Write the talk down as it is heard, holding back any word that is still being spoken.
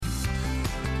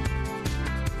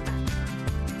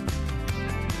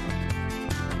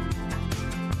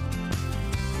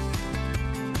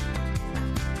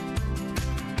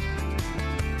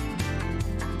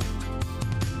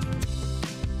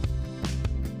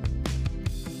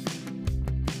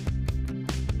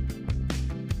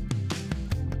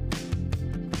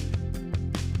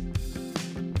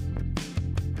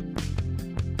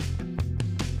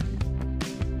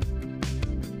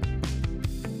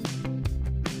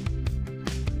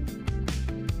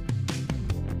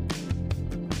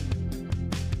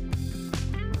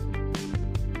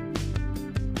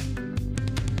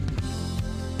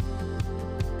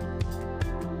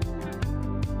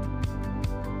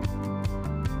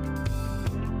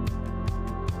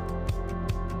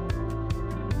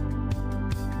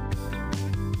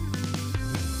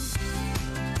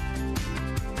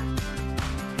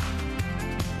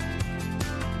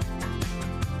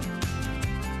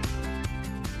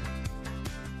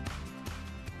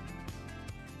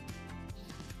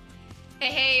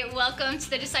Hey, welcome to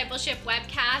the Discipleship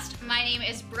Webcast. My name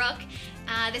is Brooke.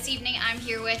 This evening I'm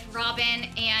here with Robin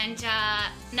and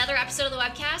another episode of the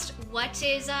webcast.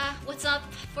 What's up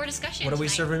for discussion What are we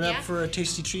tonight? serving up for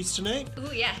tasty treats tonight?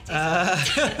 Ooh,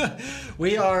 yeah.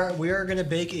 We are going to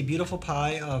bake a beautiful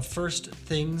pie of first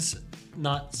things,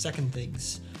 not second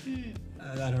things.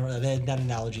 I don't know, that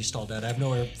analogy stalled out. I have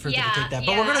nowhere further to take that.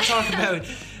 But we're going to talk about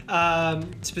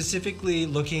specifically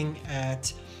looking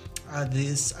at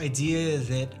this idea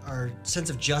that our sense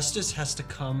of justice has to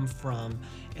come from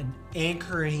an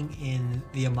anchoring in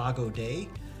the Imago Dei,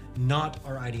 not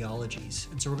our ideologies.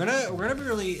 And so we're gonna be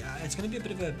really it's gonna be a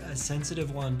bit of a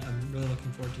sensitive one. I'm really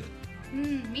looking forward to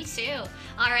it. Me too.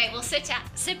 All right, we'll sit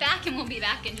back and we'll be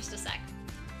back in just a sec.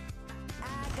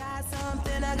 I got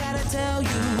something I gotta tell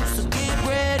you, so get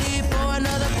ready for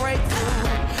another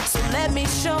breakthrough. So let me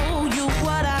show you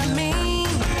what I mean.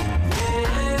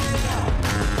 Yeah.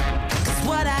 'Cause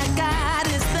what I got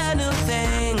is the new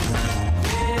thing.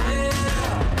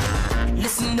 Yeah.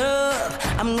 Listen up,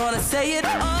 I'm gonna say it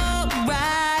all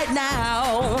right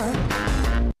now.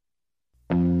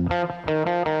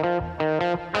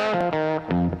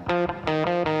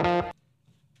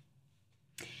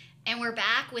 And we're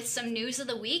back with some news of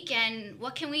the week. And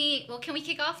what can we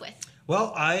kick off with?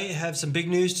 Well, I have some big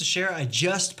news to share. I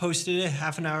just posted it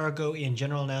half an hour ago in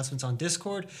general announcements on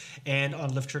Discord and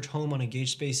on Lift Church Home on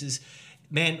Engaged Spaces.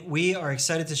 Man, we are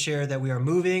excited to share that we are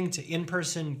moving to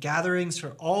in-person gatherings for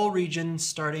all regions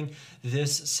starting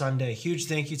this Sunday. Huge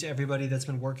thank you to everybody that's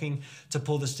been working to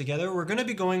pull this together. We're going to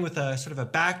be going with a sort of a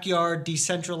backyard,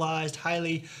 decentralized,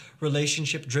 highly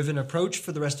relationship-driven approach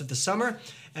for the rest of the summer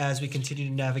as we continue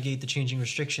to navigate the changing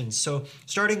restrictions. So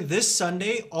starting this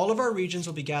Sunday, all of our regions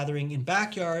will be gathering in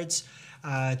backyards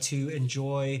to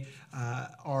enjoy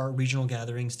our regional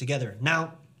gatherings together.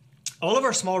 Now, all of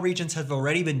our small regions have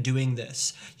already been doing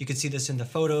this. You can see this in the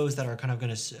photos that are kind of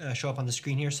going to show up on the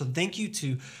screen here. So thank you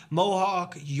to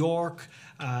Mohawk, York,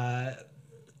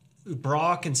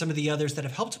 Brock, and some of the others that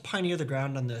have helped pioneer the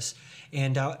ground on this.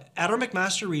 And at our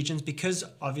McMaster regions, because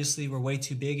obviously we're way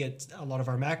too big at a lot of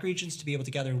our MAC regions to be able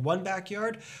to gather in one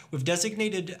backyard, we've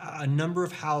designated a number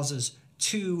of houses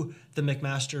to the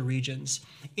McMaster regions.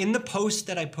 In the post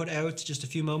that I put out just a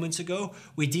few moments ago,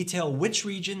 we detail which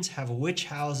regions have which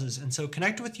houses. And so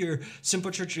connect with your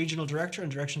Simple Church Regional Director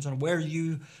and directions on where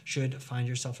you should find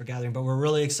yourself for gathering. But we're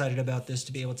really excited about this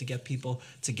to be able to get people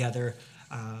together.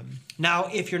 Now,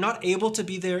 if you're not able to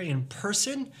be there in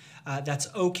person, that's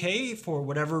okay for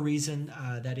whatever reason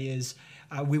that is.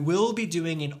 We will be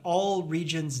doing an all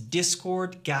regions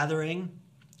Discord gathering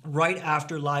right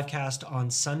after livecast on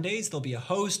Sundays. There'll be a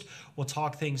host. We'll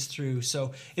talk things through.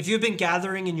 So if you've been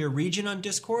gathering in your region on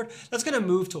Discord, that's going to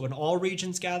move to an all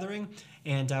regions gathering.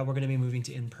 And we're going to be moving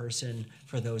to in-person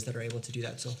for those that are able to do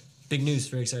that. So big news,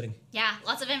 very exciting. Yeah,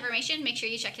 lots of information. Make sure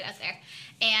you check it out there.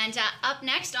 And up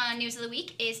next on News of the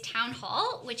Week is Town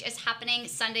Hall, which is happening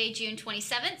Sunday, June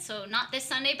 27th. So not this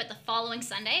Sunday, but the following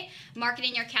Sunday. Mark it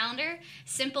in your calendar.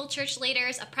 Simple church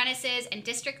leaders, apprentices, and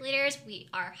district leaders, we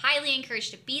are highly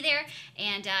encouraged to be there.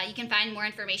 And you can find more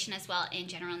information as well in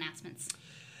general announcements.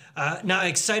 Now,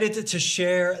 excited to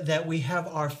share that we have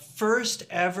our first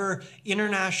ever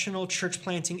international church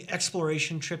planting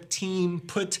exploration trip team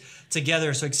put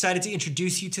together. So excited to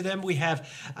introduce you to them. We have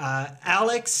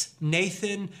Alex,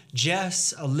 Nathan,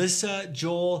 Jess, Alyssa,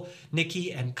 Joel,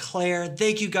 Nikki, and Claire.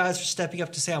 Thank you guys for stepping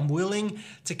up to say I'm willing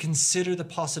to consider the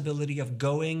possibility of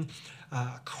going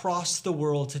across the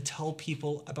world to tell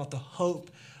people about the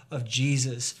hope of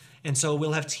Jesus. And so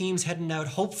we'll have teams heading out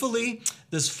hopefully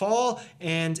this fall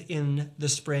and in the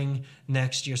spring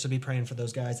next year. So be praying for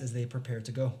those guys as they prepare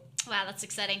to go. Wow, that's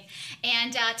exciting.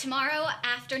 And tomorrow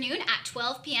afternoon at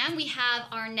 12 p.m., we have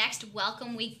our next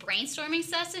Welcome Week brainstorming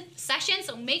session.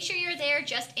 So make sure you're there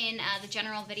just in the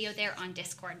general video there on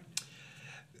Discord.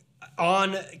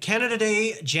 On Canada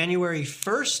Day, July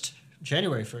 1st,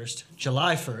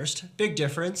 big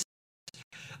difference.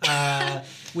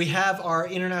 We have our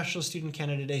International Student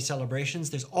Canada Day celebrations.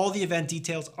 There's all the event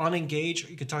details on Engage.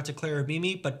 You can talk to Claire or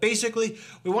Mimi, but basically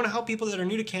we want to help people that are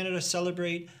new to Canada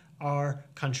celebrate our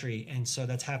country. And so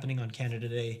that's happening on Canada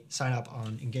Day. Sign up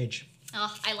on Engage.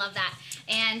 Oh, I love that.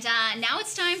 And now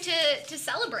it's time to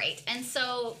celebrate. And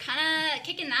so kind of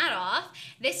kicking that off,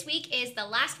 this week is the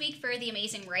last week for the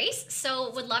Amazing Race.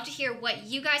 So would love to hear what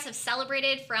you guys have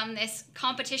celebrated from this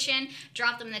competition.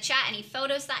 Drop them in the chat. Any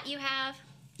photos that you have?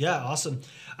 Yeah, awesome.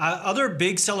 Other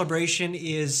big celebration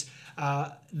is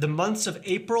the months of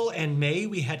April and May,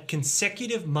 we had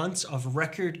consecutive months of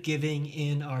record giving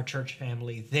in our church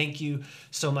family. Thank you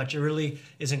so much. It really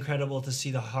is incredible to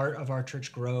see the heart of our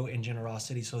church grow in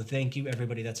generosity. So thank you,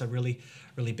 everybody. That's a really,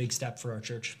 really big step for our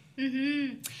church.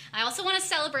 I also want to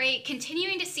celebrate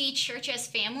continuing to see church as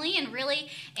family and really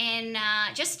in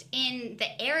just in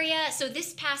the area. So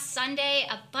this past Sunday,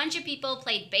 a bunch of people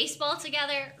played baseball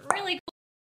together. Really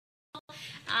cool.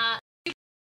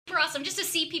 Super awesome just to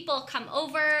see people come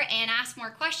over and ask more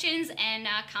questions and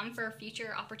come for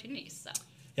future opportunities. So.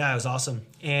 Yeah, it was awesome.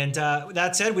 And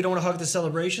that said, we don't want to hog the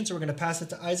celebration, so we're going to pass it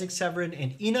to Isaac, Severin,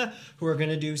 and Ina, who are going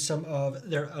to do some of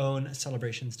their own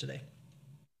celebrations today.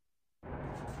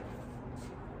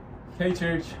 Hey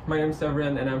church, my name is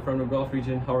Severin and I'm from the Gulf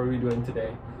region. How are we doing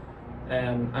today?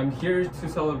 And I'm here to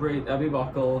celebrate Abby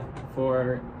Buckle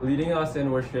for leading us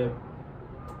in worship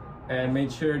and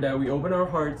made sure that we opened our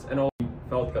hearts and all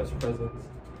felt God's presence.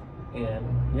 And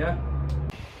yeah.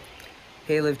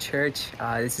 Hey Live Church,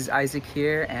 this is Isaac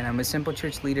here and I'm a Simple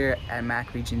Church leader at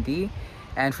Mac Region D.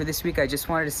 And for this week I just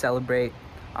wanted to celebrate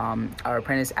our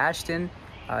apprentice Ashton.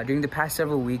 During the past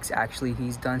several weeks, actually,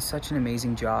 he's done such an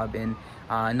amazing job in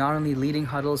not only leading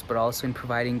huddles, but also in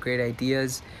providing great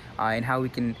ideas in how we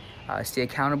can stay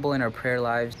accountable in our prayer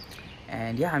lives.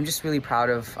 And yeah, I'm just really proud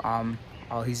of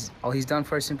all he's done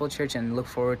for our Simple Church and look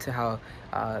forward to how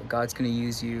God's going to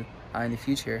use you in the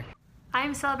future. I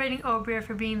am celebrating Obria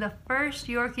for being the first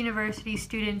York University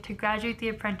student to graduate the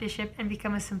apprenticeship and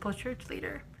become a Simple Church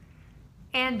leader,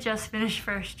 and just finished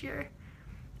first year.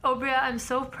 Obria, I'm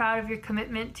so proud of your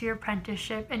commitment to your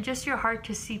apprenticeship and just your heart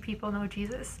to see people know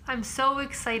Jesus. I'm so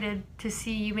excited to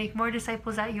see you make more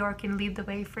disciples at York and lead the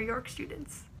way for York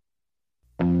students.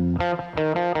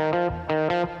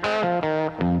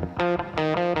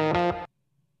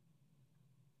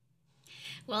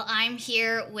 Well, I'm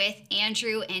here with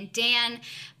Andrew and Dan,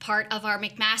 part of our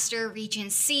McMaster Region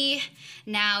C.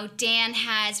 Now, Dan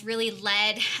has really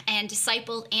led and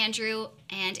discipled Andrew,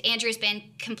 and Andrew's been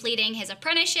completing his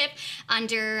apprenticeship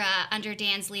under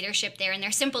Dan's leadership there in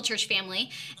their Simple Church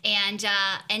family. And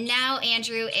now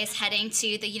Andrew is heading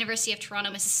to the University of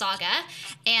Toronto, Mississauga.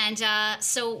 And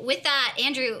so with that,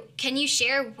 Andrew, can you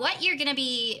share what you're going to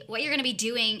be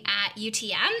doing at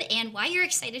UTM and why you're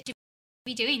excited to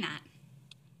be doing that?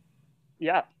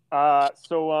 Yeah.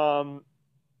 So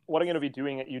what I'm going to be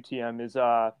doing at UTM is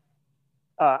I'm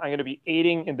going to be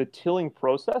aiding in the tilling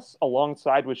process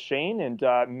alongside with Shane and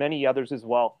many others as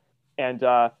well. And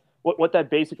what that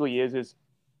basically is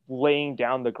laying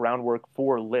down the groundwork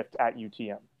for Lift at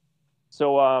UTM.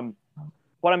 So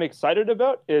what I'm excited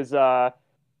about is I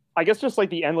guess just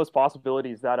like the endless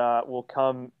possibilities that will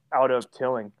come out of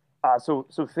tilling. So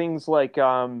things like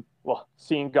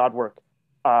seeing God work,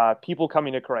 people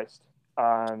coming to Christ.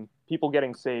 People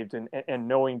getting saved and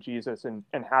knowing Jesus and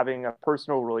having a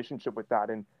personal relationship with that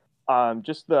and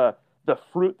just the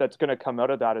fruit that's going to come out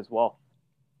of that as well.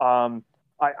 I'm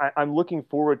looking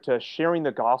forward to sharing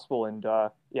the gospel and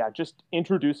just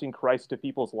introducing Christ to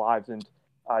people's lives and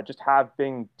just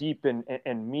having deep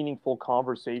and meaningful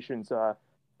conversations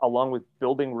along with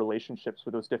building relationships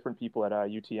with those different people at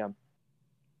UTM.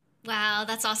 Wow,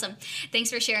 that's awesome. Thanks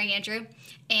for sharing, Andrew.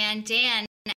 And Dan,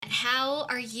 how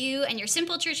are you and your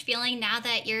Simple Church feeling now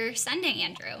that you're sending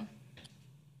Andrew?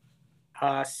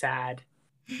 Sad.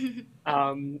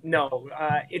 No,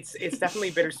 it's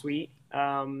definitely bittersweet.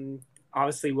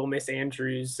 Obviously, we'll miss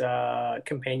Andrew's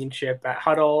companionship at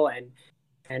Huddle and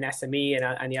SME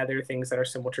and the other things that our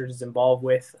Simple Church is involved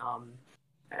with.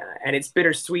 And it's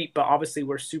bittersweet, but obviously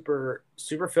we're super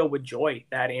filled with joy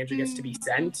that Andrew gets to be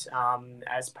sent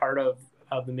as part of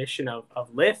the mission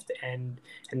of Lift and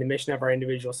the mission of our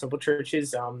individual Simple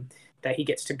Churches, that he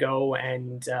gets to go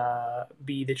and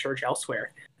be the church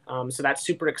elsewhere. So that's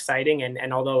super exciting.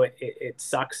 And although it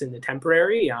sucks in the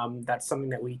temporary, that's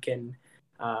something that we can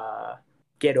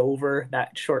get over,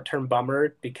 that short-term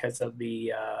bummer, because of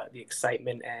the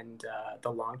excitement and the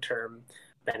long-term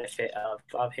benefit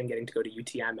of him getting to go to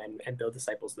UTM and build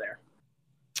disciples there.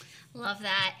 Love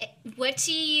that. What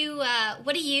do you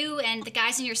and the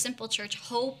guys in your Simple Church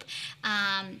hope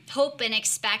and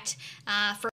expect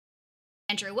for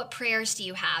Andrew? What prayers do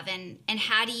you have, and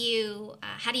how do you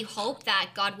hope that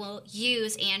God will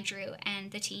use Andrew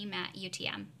and the team at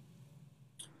UTM?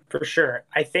 For sure,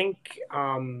 I think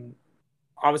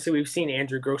obviously we've seen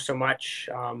Andrew grow so much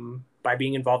by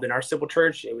being involved in our Simple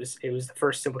Church. It was the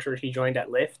first Simple Church he joined at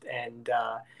Lift, and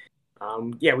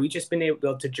we've just been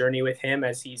able to journey with him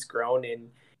as he's grown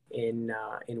in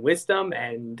wisdom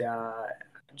and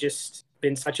just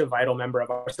been such a vital member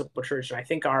of our Simple Church. And I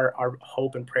think our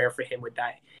hope and prayer for him with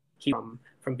that, he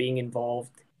from being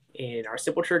involved in our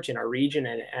Simple Church, in our region,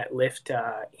 and at Lift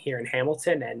here in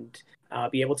Hamilton, and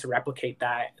be able to replicate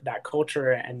that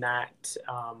culture and that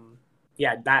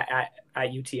at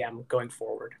UTM going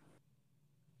forward.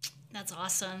 That's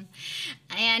awesome.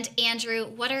 And Andrew,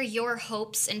 what are your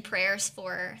hopes and prayers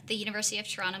for the University of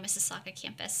Toronto Mississauga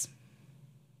campus?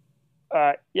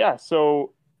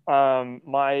 So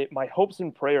my hopes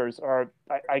and prayers are,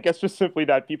 I guess, just simply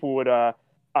that people would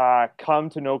come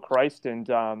to know Christ and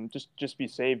just be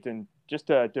saved, and just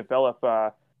to develop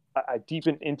a deep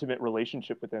and intimate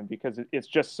relationship with Him, because it's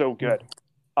just so good.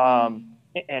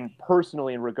 And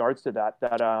personally, in regards to that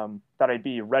I'd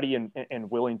be ready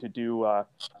and willing to do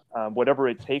whatever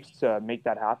it takes to make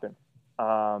that happen.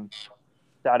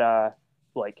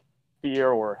 Like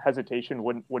fear or hesitation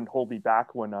wouldn't hold me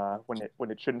back when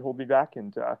it shouldn't hold me back.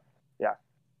 And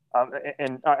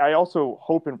and I also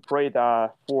hope and pray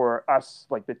that for us,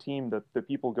 like the team, the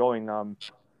people going,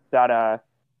 that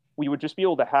we would just be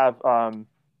able to have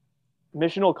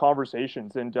missional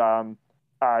conversations, and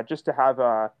just to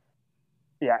have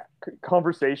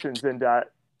conversations, and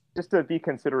just to be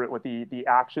considerate with the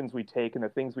actions we take and the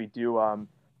things we do,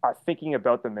 thinking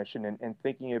about the mission, and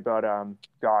thinking about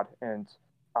God, and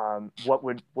what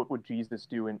would Jesus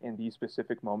do in these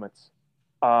specific moments.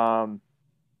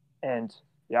 And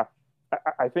yeah,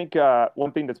 I think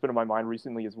one thing that's been on my mind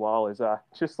recently as well is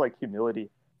just like humility.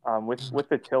 With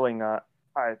the tilling,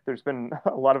 there's been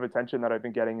a lot of attention that I've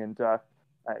been getting, and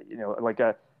like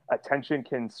attention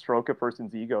can stroke a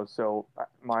person's ego. So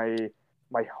my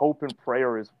hope and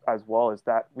prayer is, as well, is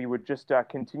that we would just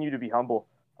continue to be humble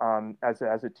as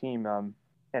a team,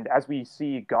 and as we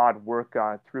see God work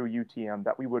through UTM,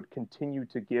 that we would continue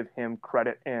to give Him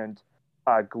credit and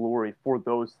glory for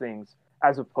those things,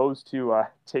 as opposed to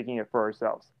taking it for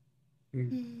ourselves.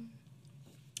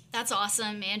 That's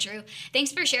awesome, Andrew.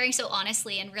 Thanks for sharing so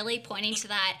honestly and really pointing to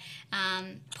that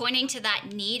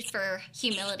need for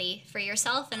humility for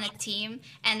yourself and the team,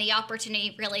 and the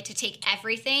opportunity really to take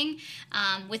everything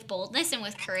with boldness and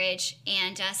with courage,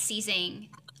 and seizing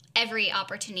every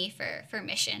opportunity for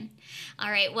mission. All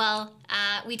right, well,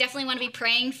 we definitely want to be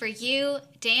praying for you,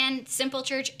 Dan, Simple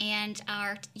Church, and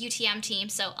our UTM team.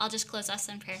 So I'll just close us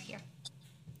in prayer here.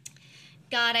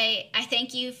 God, I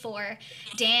thank you for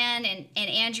Dan and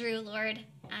Andrew, Lord.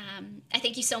 I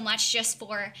thank you so much just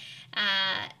for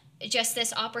just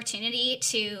this opportunity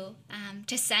to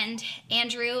send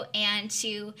Andrew, and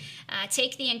to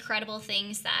take the incredible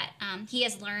things that he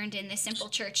has learned in this Simple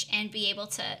Church, and be able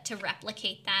to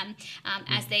replicate them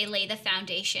as they lay the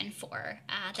foundation for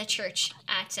the church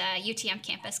at UTM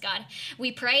campus. God,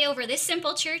 we pray over this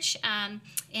Simple Church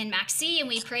in Maxi, and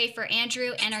we pray for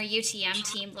Andrew and our UTM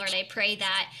team. Lord, I pray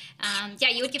that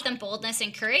you would give them boldness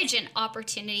and courage and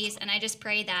opportunities, and I just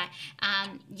pray that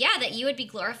that you would be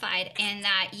glorified, and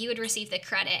that you would receive the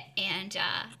credit, and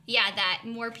that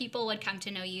more people would come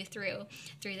to know you through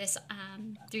this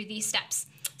through these steps.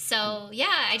 So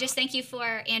I just thank you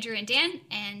for Andrew and Dan,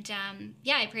 and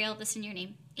I pray all this in your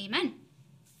name. Amen.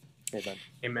 Amen.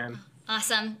 Amen.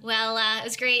 Awesome. Well, it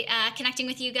was great connecting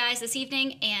with you guys this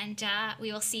evening, and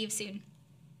we will see you soon.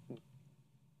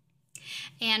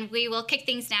 And we will kick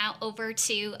things now over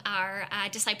to our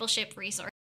discipleship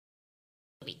resource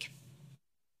of the week.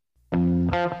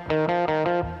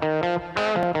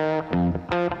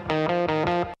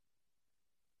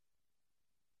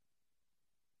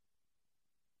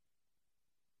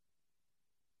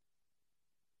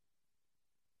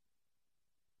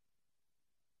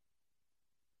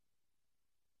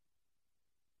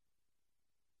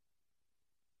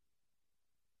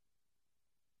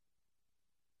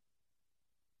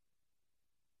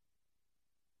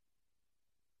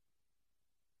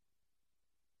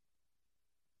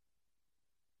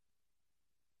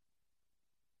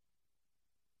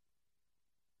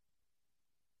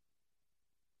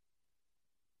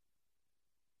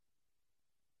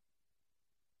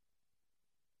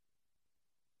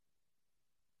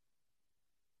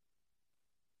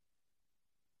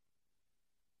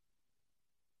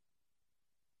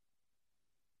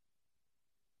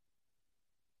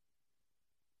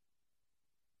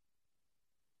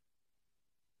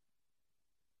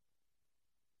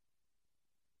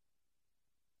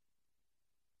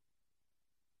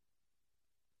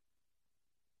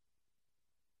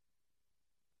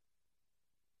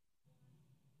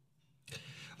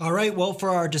 All right, well,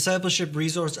 for our discipleship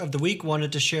resource of the week,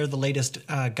 wanted to share the latest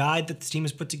guide that the team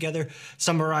has put together,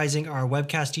 summarizing our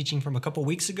webcast teaching from a couple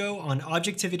weeks ago on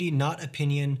objectivity, not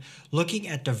opinion, looking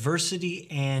at diversity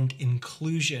and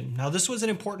inclusion. Now, this was an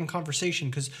important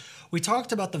conversation because we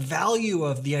talked about the value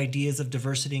of the ideas of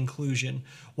diversity and inclusion,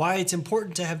 why it's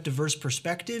important to have diverse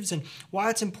perspectives, and why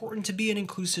it's important to be an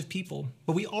inclusive people.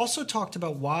 But we also talked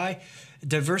about why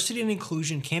diversity and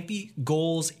inclusion can't be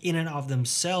goals in and of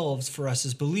themselves for us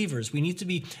as believers. We need to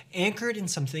be anchored in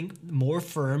something more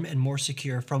firm and more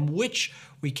secure from which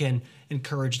we can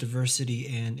encourage diversity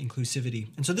and inclusivity.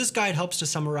 And so this guide helps to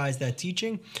summarize that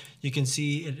teaching. You can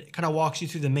see it kind of walks you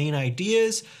through the main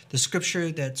ideas, the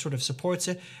scripture that sort of supports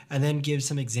it, and then gives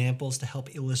some examples to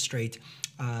help illustrate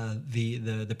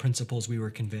the principles we were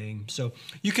conveying. So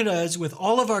you can, as with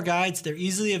all of our guides, they're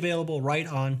easily available right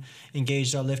on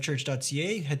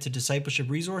engage.liftchurch.ca. Head to discipleship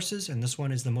resources, and this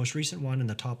one is the most recent one in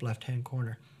the top left-hand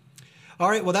corner. All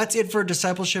right, well, that's it for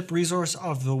discipleship resource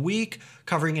of the week,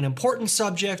 covering an important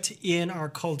subject in our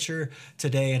culture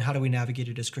today and how do we navigate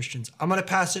it as Christians. I'm going to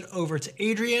pass it over to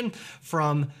Adrian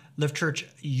from Lift Church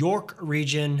York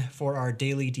region for our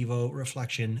daily Devo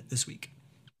reflection this week.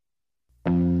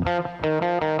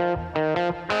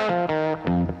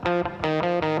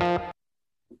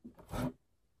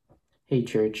 Hey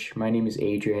church, my name is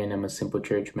Adrian. I'm a Simple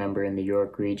Church member in the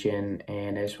York region,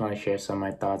 and I just want to share some of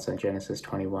my thoughts on Genesis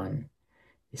 21.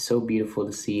 It's so beautiful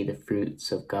to see the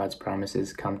fruits of God's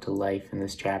promises come to life in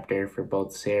this chapter for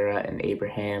both Sarah and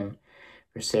Abraham.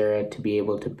 For Sarah to be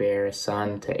able to bear a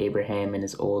son to Abraham in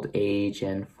his old age,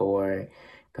 and for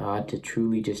God to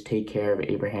truly just take care of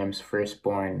Abraham's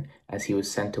firstborn as he was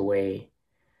sent away.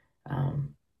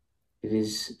 It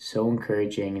is so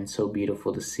encouraging and so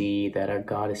beautiful to see that our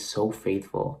God is so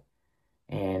faithful,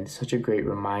 and such a great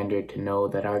reminder to know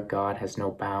that our God has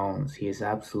no bounds. He is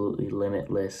absolutely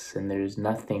limitless, and there's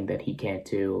nothing that he can't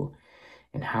do.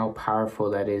 And how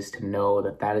powerful that is to know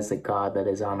that that is the God that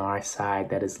is on our side,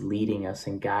 that is leading us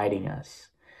and guiding us.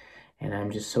 And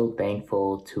I'm just so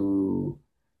thankful to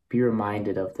be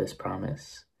reminded of this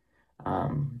promise.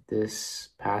 This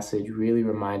passage really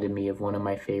reminded me of one of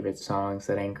my favorite songs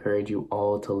that I encourage you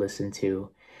all to listen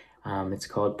to. It's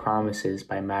called Promises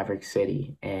by Maverick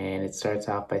City, and it starts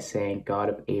off by saying, God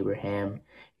of Abraham,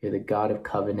 you're the God of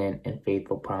covenant and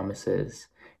faithful promises.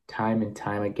 Time and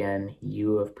time again,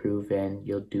 you have proven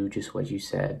you'll do just what you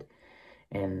said.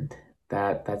 And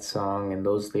that song and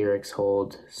those lyrics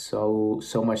hold so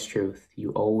much truth.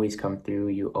 You always come through,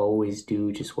 you always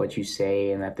do just what you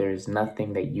say, and that there is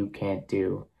nothing that you can't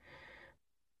do.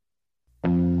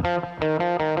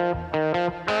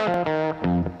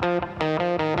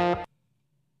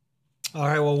 All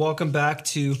right, well, welcome back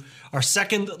to our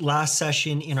second last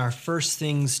session in our First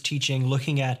Things teaching,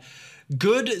 looking at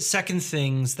good second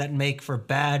things that make for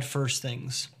bad first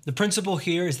things. The principle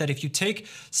here is that if you take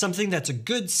something that's a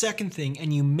good second thing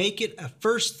and you make it a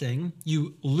first thing,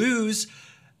 you lose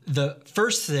the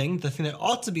first thing, the thing that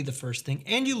ought to be the first thing,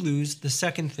 and you lose the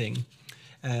second thing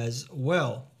as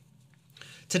well.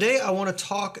 Today, I want to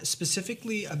talk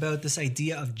specifically about this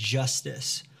idea of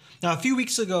justice. Now, a few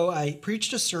weeks ago, I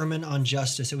preached a sermon on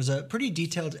justice. It was a pretty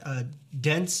detailed,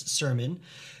 dense sermon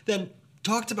that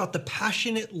talked about the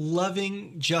passionate,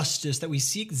 loving justice that we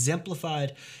see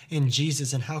exemplified in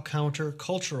Jesus and how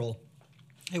countercultural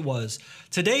it was.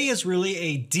 Today is really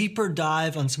a deeper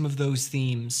dive on some of those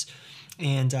themes,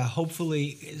 and hopefully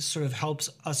it sort of helps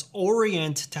us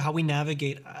orient to how we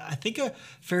navigate, I think, a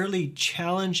fairly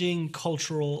challenging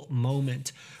cultural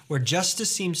moment where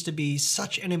justice seems to be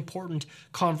such an important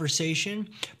conversation,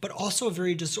 but also a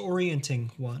very disorienting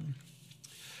one.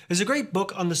 There's a great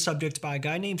book on the subject by a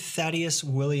guy named Thaddeus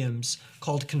Williams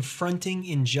called Confronting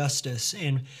Injustice.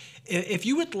 And if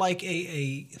you would like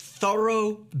a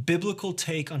thorough biblical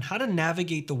take on how to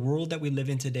navigate the world that we live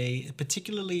in today,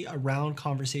 particularly around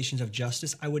conversations of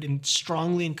justice, I would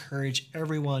strongly encourage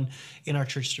everyone in our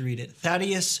church to read it.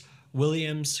 Thaddeus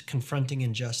Williams, Confronting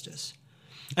Injustice.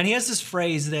 And he has this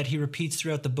phrase that he repeats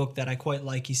throughout the book that I quite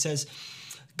like. He says,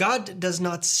 God does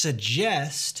not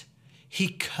suggest, he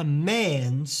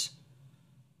commands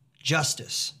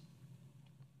justice.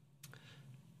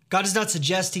 God does not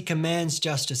suggest, he commands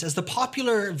justice. As the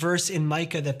popular verse in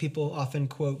Micah that people often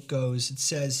quote goes, it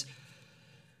says,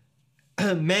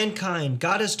 mankind,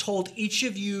 God has told each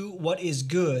of you what is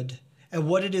good and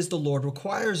what it is the Lord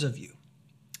requires of you.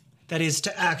 That is,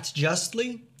 to act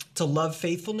justly, to love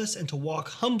faithfulness, and to walk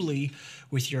humbly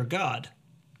with your God.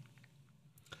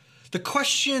 The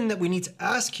question that we need to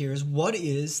ask here is, what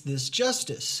is this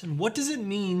justice? And what does it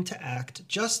mean to act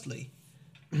justly?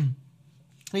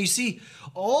 Now you see,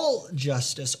 all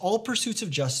justice, all pursuits of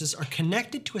justice are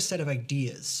connected to a set of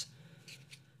ideas.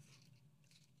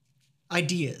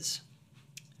 Ideas.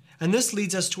 And this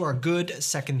leads us to our good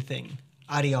second thing,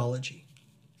 ideology.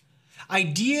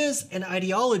 Ideas and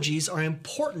ideologies are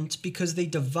important because they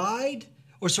provide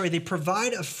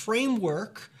a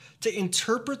framework to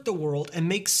interpret the world and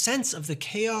make sense of the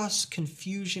chaos,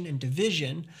 confusion, and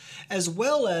division, as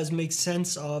well as make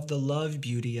sense of the love,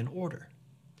 beauty, and order.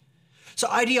 So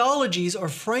ideologies or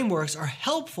frameworks are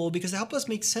helpful because they help us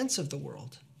make sense of the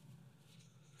world.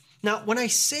 Now, when I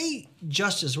say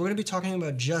justice, we're going to be talking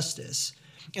about justice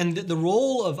and the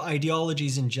role of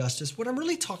ideologies in justice. What I'm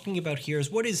really talking about here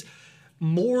is what is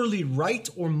morally right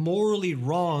or morally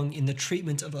wrong in the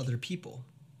treatment of other people.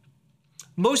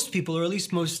 Most people, or at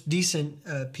least most decent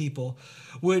people,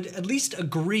 would at least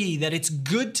agree that it's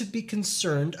good to be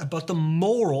concerned about the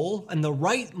moral and the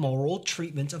right moral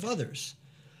treatment of others.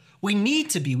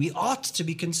 We ought to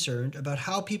be concerned about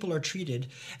how people are treated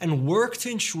and work to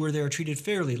ensure they are treated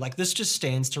fairly. Like, this just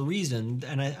stands to reason,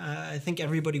 and I think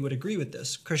everybody would agree with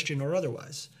this, Christian or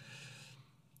otherwise.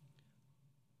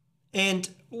 And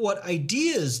what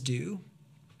ideas do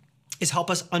is help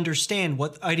us understand,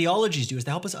 what ideologies do is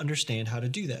they help us understand how to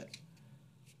do that.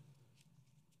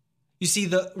 You see,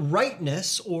 the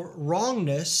rightness or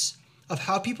wrongness of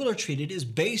how people are treated is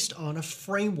based on a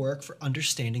framework for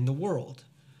understanding the world.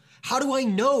 How do I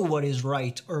know what is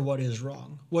right or what is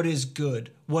wrong? What is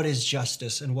good? What is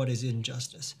justice and what is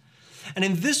injustice? And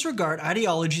in this regard,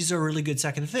 ideologies are a really good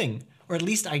second thing, or at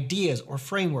least ideas or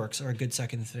frameworks are a good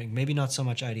second thing, maybe not so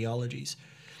much ideologies.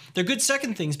 They're good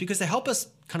second things because they help us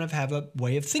kind of have a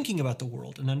way of thinking about the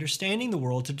world and understanding the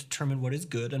world to determine what is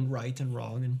good and right and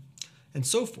wrong and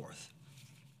so forth.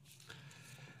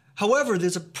 However,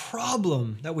 there's a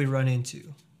problem that we run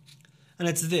into, and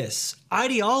it's this.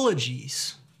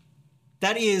 Ideologies,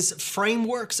 that is,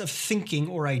 frameworks of thinking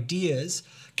or ideas,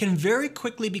 can very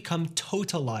quickly become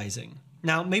totalizing.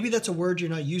 Now, maybe that's a word you're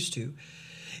not used to.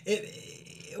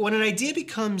 When an idea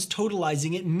becomes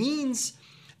totalizing, it means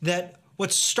that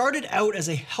what started out as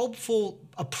a helpful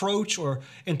approach or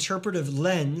interpretive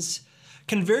lens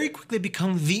can very quickly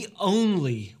become the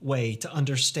only way to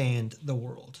understand the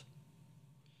world.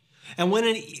 And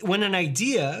when an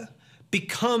idea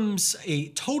becomes a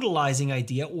totalizing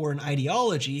idea or an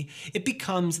ideology, it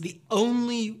becomes the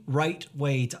only right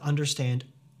way to understand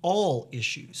all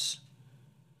issues.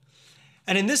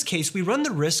 And in this case, we run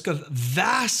the risk of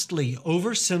vastly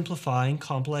oversimplifying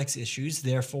complex issues,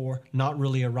 therefore not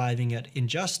really arriving at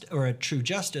true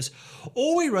justice,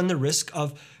 or we run the risk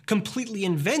of completely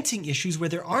inventing issues where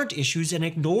there aren't issues and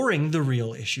ignoring the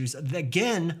real issues,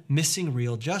 again, missing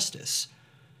real justice.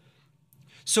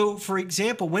 So, for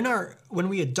example, when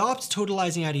we adopt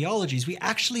totalizing ideologies, we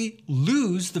actually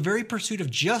lose the very pursuit of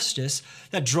justice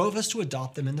that drove us to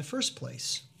adopt them in the first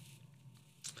place.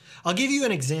 I'll give you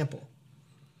an example.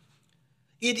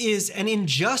 It is an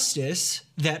injustice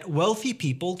that wealthy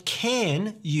people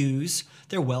can use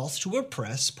their wealth to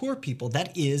oppress poor people.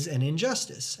 That is an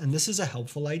injustice, and this is a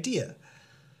helpful idea.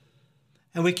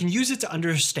 And we can use it to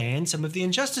understand some of the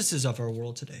injustices of our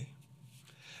world today.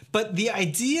 But the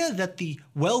idea that the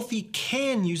wealthy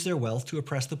can use their wealth to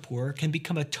oppress the poor can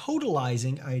become a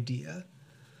totalizing idea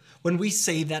when we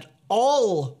say that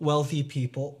all wealthy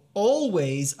people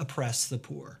always oppress the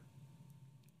poor.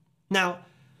 Now,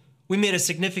 we made a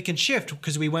significant shift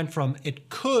because we went from it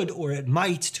could or it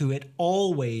might to it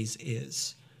always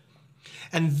is.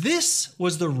 And this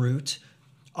was the root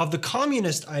of the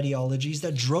communist ideologies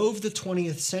that drove the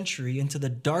 20th century into the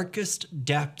darkest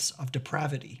depths of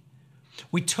depravity.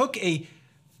 We took an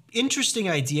interesting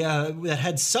idea that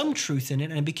had some truth in it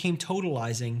and it became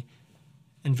totalizing.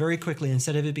 And very quickly,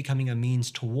 instead of it becoming a means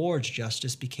towards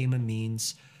justice, became a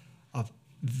means of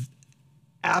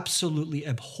absolutely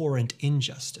abhorrent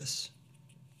injustice.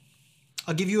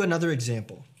 I'll give you another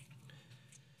example.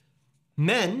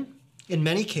 Men, in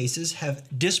many cases, have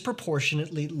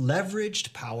disproportionately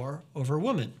leveraged power over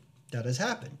women. That has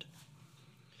happened.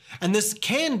 And this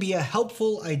can be a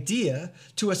helpful idea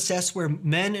to assess where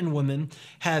men and women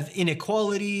have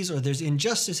inequalities or there's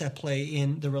injustice at play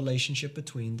in the relationship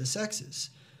between the sexes.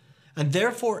 And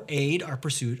therefore aid our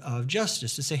pursuit of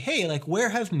justice to say, hey, like, where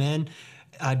have men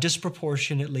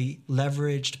disproportionately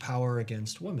leveraged power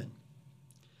against women?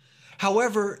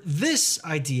 However, this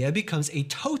idea becomes a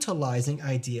totalizing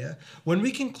idea when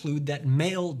we conclude that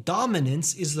male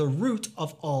dominance is the root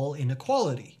of all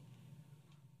inequality,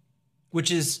 which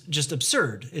is just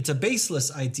absurd. It's a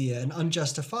baseless idea and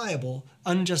unjustifiable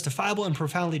and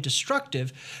profoundly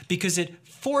destructive because it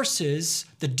forces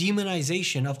the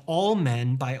demonization of all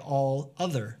men by all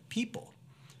other people.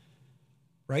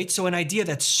 right? So an idea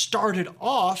that started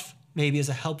off maybe as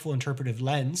a helpful interpretive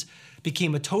lens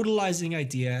became a totalizing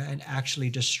idea and actually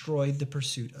destroyed the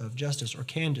pursuit of justice, or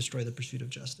can destroy the pursuit of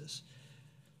justice.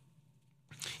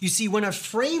 You see, when a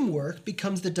framework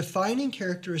becomes the defining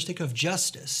characteristic of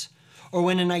justice, or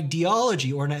when an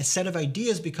ideology or a set of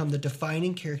ideas become the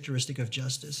defining characteristic of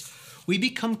justice, we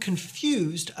become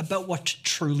confused about what to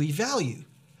truly value.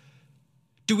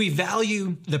 Do we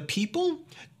value the people,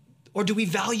 or do we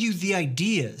value the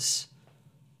ideas?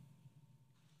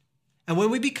 And when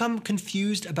we become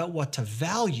confused about what to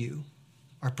value,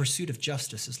 our pursuit of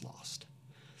justice is lost.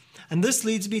 And this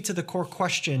leads me to the core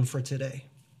question for today.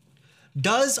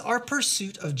 Does our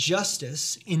pursuit of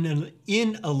justice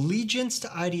in allegiance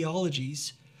to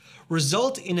ideologies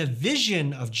result in a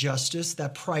vision of justice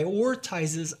that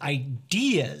prioritizes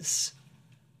ideas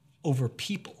over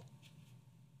people?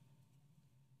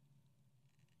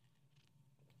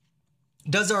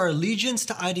 Does our allegiance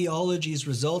to ideologies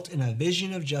result in a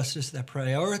vision of justice that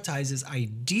prioritizes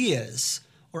ideas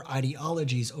or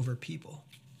ideologies over people?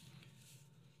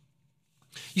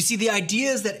 You see, the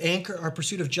ideas that anchor our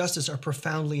pursuit of justice are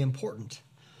profoundly important.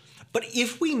 But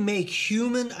if we make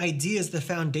human ideas the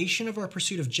foundation of our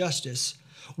pursuit of justice,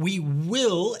 we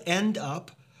will end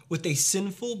up with a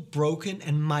sinful, broken,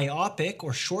 and myopic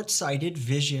or short-sighted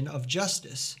vision of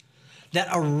justice that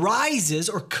arises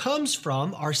or comes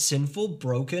from our sinful,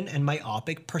 broken, and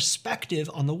myopic perspective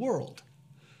on the world.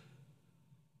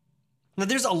 Now,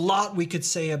 there's a lot we could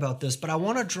say about this, but I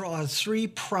want to draw three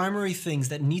primary things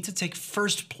that need to take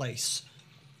first place.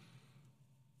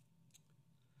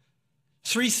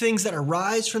 Three things that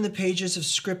arise from the pages of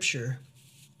Scripture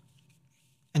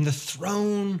and the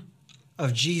throne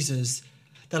of Jesus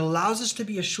that allows us to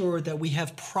be assured that we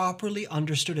have properly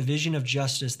understood a vision of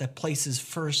justice that places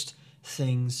first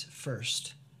things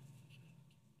first.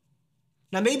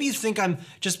 Now, maybe you think I'm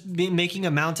just making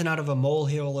a mountain out of a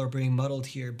molehill or being muddled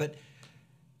here, but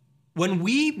when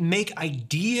we make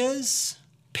ideas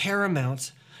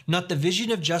paramount, not the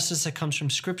vision of justice that comes from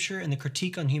Scripture and the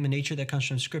critique on human nature that comes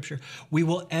from Scripture, we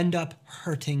will end up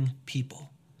hurting people.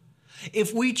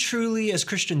 If we truly, as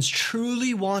Christians,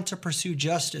 truly want to pursue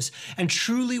justice and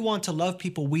truly want to love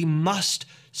people, we must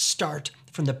start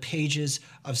from the pages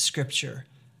of Scripture,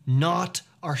 not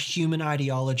our human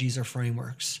ideologies or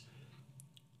frameworks.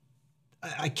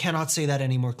 I cannot say that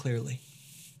any more clearly.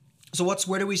 So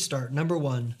where do we start? Number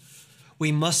one,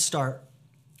 we must start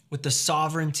with the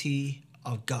sovereignty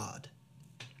of God.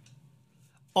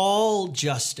 All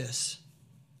justice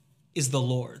is the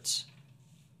Lord's.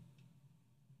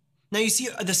 Now, you see,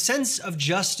 the sense of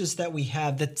justice that we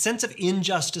have, the sense of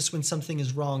injustice when something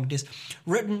is wronged, is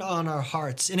written on our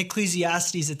hearts. In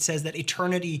Ecclesiastes, it says that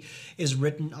eternity is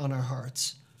written on our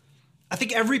hearts. I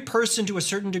think every person, to a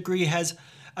certain degree, has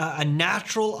a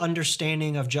natural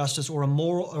understanding of justice, or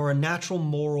a natural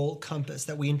moral compass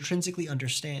that we intrinsically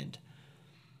understand.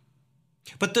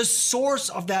 But the source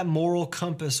of that moral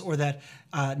compass or that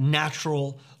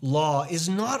natural law is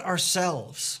not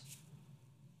ourselves.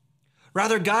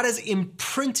 Rather, God has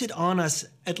imprinted on us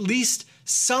at least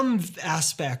some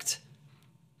aspect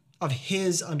of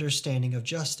his understanding of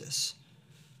justice.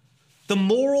 The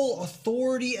moral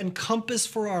authority and compass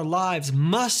for our lives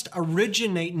must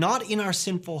originate not in our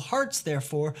sinful hearts,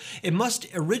 therefore. It must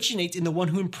originate in the one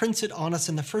who imprinted on us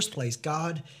in the first place,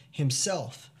 God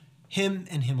himself, him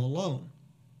and him alone.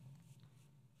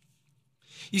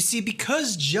 You see,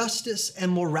 because justice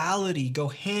and morality go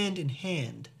hand in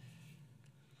hand,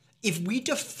 if we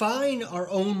define our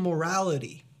own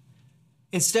morality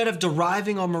instead of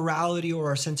deriving our morality or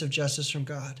our sense of justice from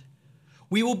God,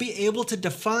 we will be able to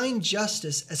define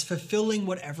justice as fulfilling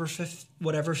whatever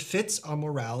fits our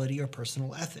morality or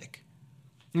personal ethic.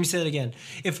 Let me say that again.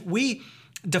 If we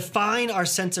define our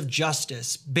sense of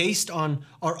justice based on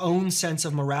our own sense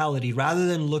of morality rather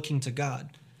than looking to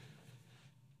God,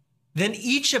 then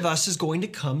each of us is going to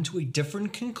come to a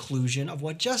different conclusion of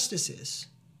what justice is.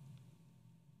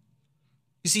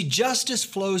 You see, justice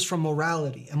flows from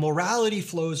morality, and morality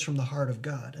flows from the heart of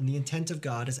God, and the intent of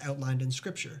God is outlined in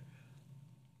Scripture.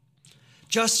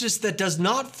 Justice that does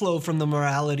not flow from the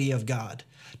morality of God,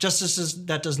 justice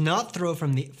that does not flow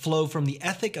from the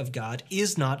ethic of God,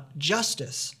 is not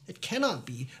justice. It cannot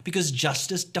be, because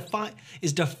justice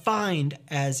is defined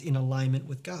as in alignment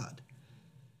with God.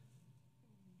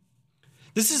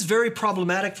 This is very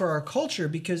problematic for our culture,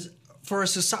 because for a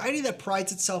society that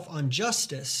prides itself on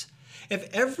justice,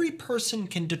 if every person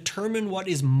can determine what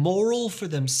is moral for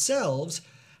themselves,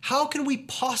 how can we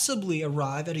possibly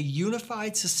arrive at a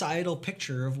unified societal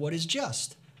picture of what is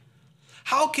just?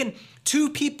 How can two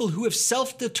people who have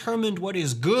self-determined what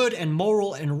is good and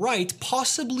moral and right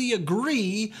possibly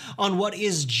agree on what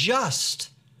is just?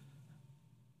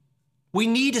 We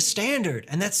need a standard,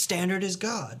 and that standard is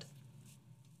God.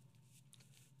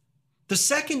 The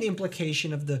second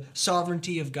implication of the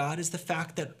sovereignty of God is the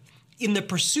fact that in the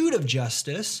pursuit of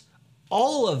justice,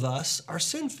 all of us are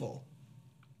sinful.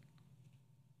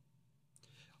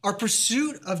 Our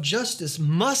pursuit of justice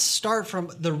must start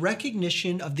from the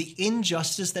recognition of the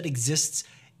injustice that exists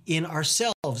in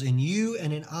ourselves, in you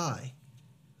and in I.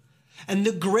 And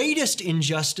the greatest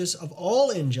injustice of all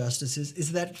injustices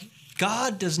is that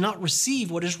God does not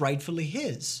receive what is rightfully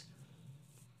his.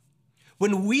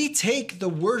 When we take the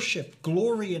worship,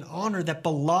 glory, and honor that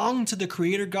belong to the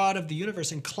Creator God of the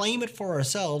universe and claim it for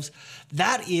ourselves,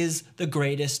 that is the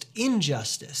greatest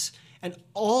injustice. And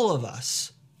all of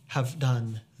us have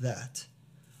done that.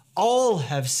 All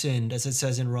have sinned, as it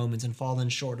says in Romans, and fallen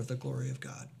short of the glory of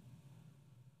God.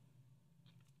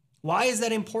 Why is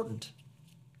that important?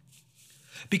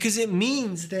 Because it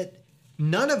means that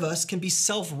none of us can be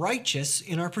self-righteous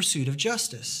in our pursuit of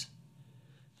justice.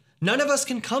 None of us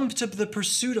can come to the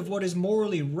pursuit of what is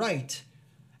morally right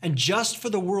and just for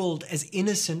the world as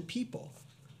innocent people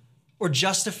or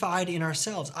justified in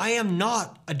ourselves. I am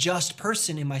not a just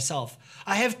person in myself.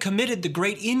 I have committed the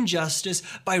great injustice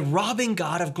by robbing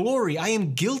God of glory. I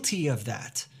am guilty of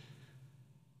that.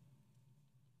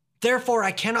 Therefore,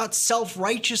 I cannot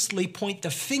self-righteously point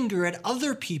the finger at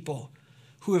other people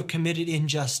who have committed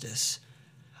injustice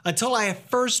until I have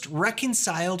first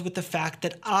reconciled with the fact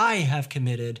that I have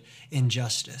committed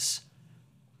injustice.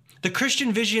 The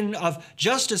Christian vision of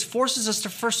justice forces us to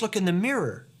first look in the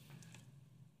mirror.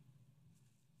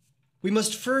 We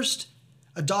must first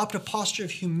adopt a posture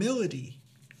of humility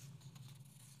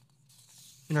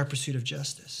in our pursuit of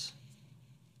justice.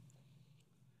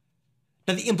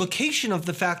 Now, the implication of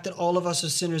the fact that all of us are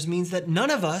sinners means that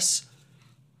none of us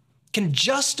can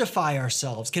justify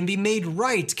ourselves, can be made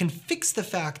right, can fix the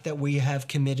fact that we have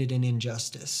committed an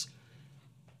injustice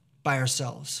by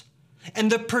ourselves.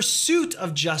 And the pursuit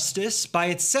of justice by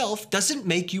itself doesn't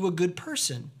make you a good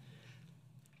person,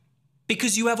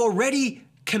 because you have already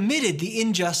committed the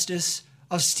injustice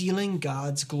of stealing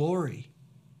God's glory.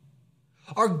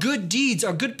 Our good deeds,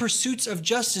 our good pursuits of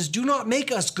justice do not make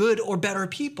us good or better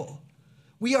people.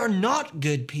 We are not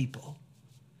good people.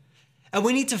 And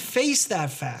we need to face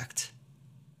that fact,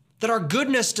 that our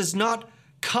goodness does not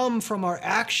come from our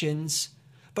actions,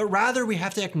 but rather we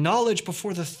have to acknowledge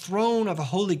before the throne of a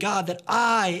holy God that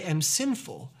I am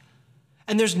sinful.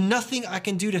 And there's nothing I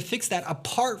can do to fix that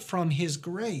apart from his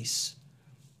grace.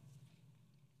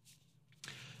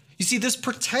 You see, this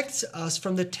protects us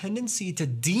from the tendency to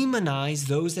demonize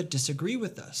those that disagree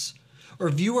with us or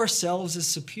view ourselves as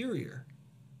superior.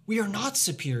 We are not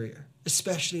superior,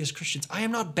 especially as Christians. I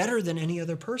am not better than any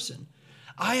other person.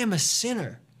 I am a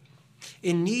sinner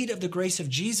in need of the grace of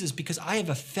Jesus because I have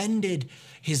offended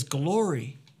his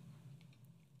glory.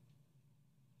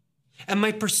 And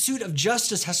my pursuit of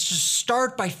justice has to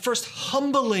start by first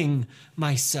humbling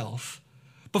myself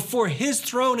before his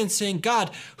throne and saying,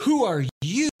 God, who are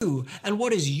you? And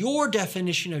what is your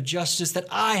definition of justice that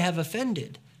I have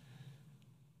offended?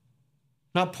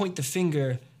 Not point the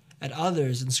finger at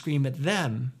others and scream at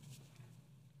them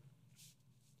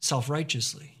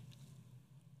self-righteously.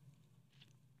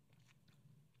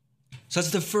 So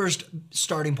that's the first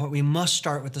starting point. We must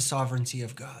start with the sovereignty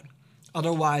of God.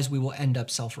 Otherwise, we will end up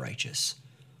self-righteous.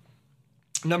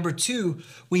 Number two,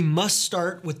 we must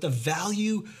start with the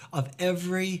value of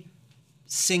every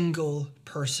single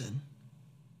person.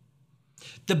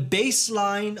 The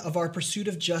baseline of our pursuit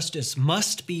of justice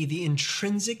must be the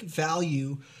intrinsic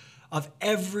value of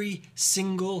every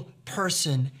single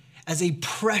person as a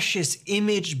precious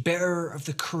image bearer of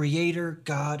the Creator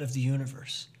God of the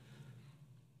universe.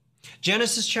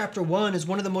 Genesis chapter 1 is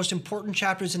one of the most important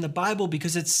chapters in the Bible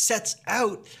because it sets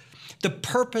out the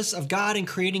purpose of God in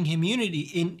creating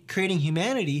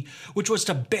humanity, which was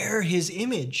to bear his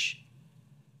image.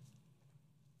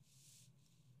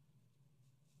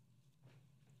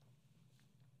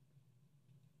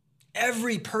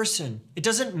 Every person, it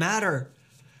doesn't matter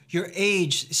your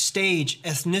age, stage,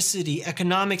 ethnicity,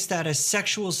 economic status,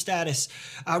 sexual status,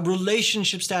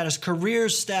 relationship status, career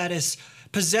status,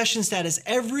 possession status,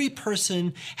 every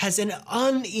person has an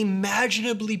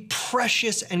unimaginably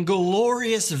precious and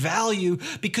glorious value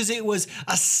because it was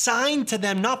assigned to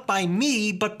them not by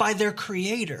me, but by their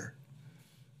Creator.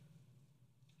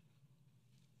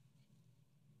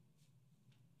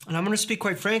 And I'm going to speak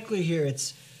quite frankly here.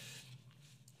 It's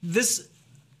this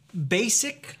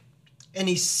basic and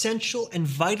essential and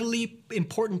vitally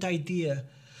important idea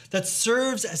that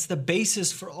serves as the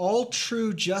basis for all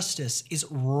true justice is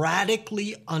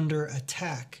radically under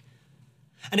attack.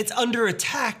 And it's under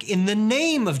attack in the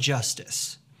name of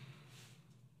justice.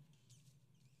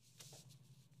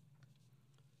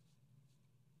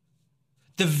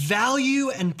 The value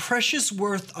and precious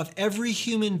worth of every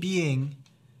human being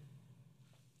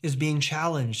is being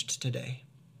challenged today.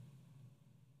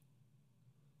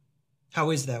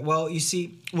 How is that? Well, you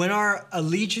see, when our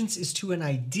allegiance is to an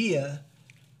idea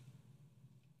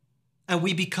and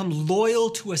we become loyal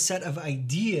to a set of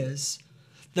ideas,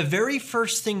 the very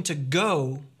first thing to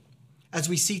go as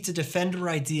we seek to defend our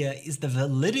idea is the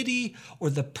validity or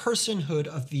the personhood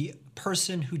of the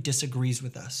person who disagrees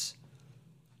with us.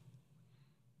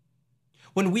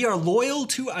 When we are loyal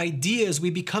to ideas, we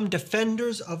become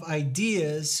defenders of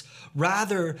ideas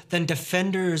rather than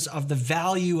defenders of the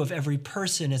value of every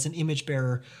person as an image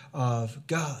bearer of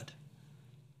God.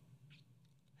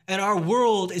 And our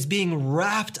world is being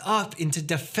wrapped up into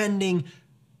defending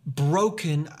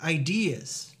broken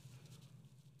ideas.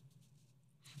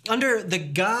 Under the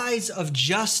guise of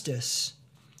justice,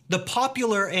 the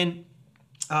popular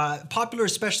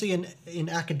especially in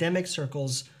academic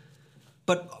circles,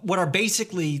 but what are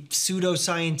basically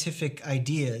pseudoscientific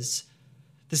ideas,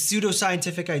 the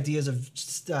pseudoscientific ideas of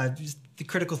the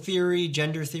critical theory,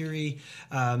 gender theory,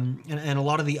 and a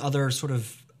lot of the other sort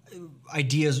of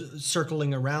ideas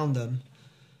circling around them.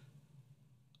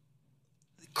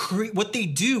 What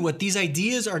these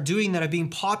ideas are doing that are being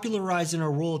popularized in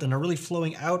our world and are really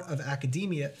flowing out of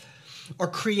academia are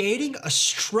creating a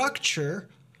structure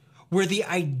where the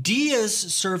ideas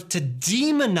serve to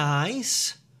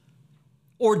demonize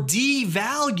or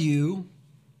devalue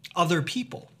other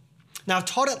people. Now, I've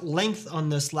taught at length on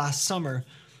this last summer,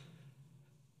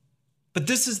 but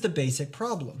this is the basic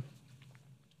problem.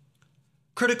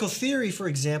 Critical theory, for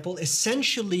example,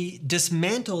 essentially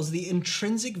dismantles the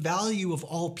intrinsic value of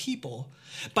all people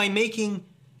by making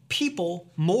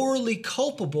people morally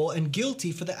culpable and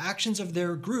guilty for the actions of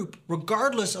their group,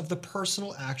 regardless of the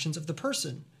personal actions of the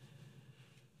person.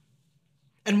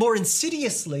 And more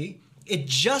insidiously, it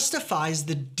justifies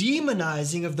the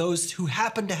demonizing of those who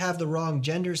happen to have the wrong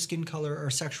gender, skin color, or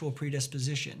sexual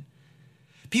predisposition.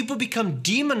 People become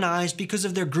demonized because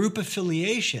of their group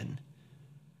affiliation.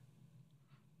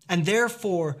 And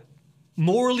therefore,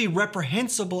 morally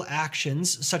reprehensible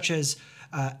actions such as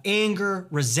anger,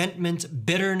 resentment,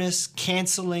 bitterness,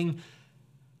 canceling,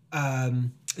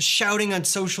 shouting on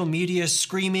social media,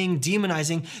 screaming,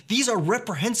 demonizing, these are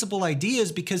reprehensible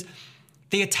ideas because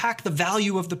they attack the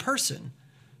value of the person.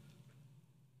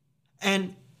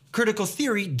 And critical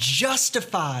theory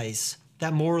justifies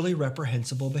that morally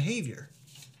reprehensible behavior.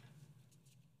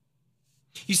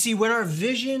 You see, when our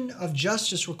vision of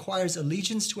justice requires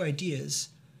allegiance to ideas,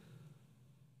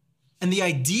 and the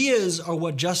ideas are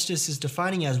what justice is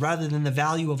defining as rather than the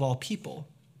value of all people,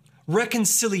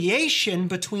 reconciliation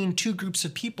between two groups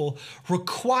of people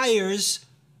requires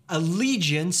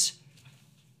allegiance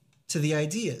to the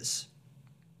ideas.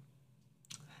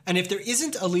 And if there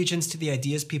isn't allegiance to the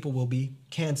ideas, people will be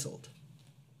canceled.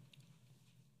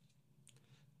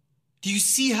 Do you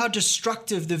see how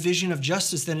destructive the vision of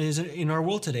justice then is in our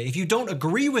world today? If you don't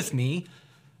agree with me,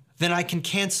 then I can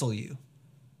cancel you.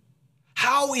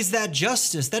 How is that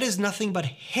justice? That is nothing but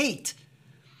hate,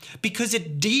 because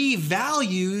it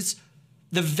devalues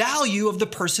the value of the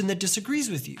person that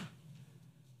disagrees with you,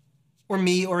 or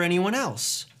me, or anyone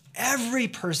else. Every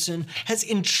person has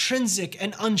intrinsic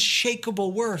and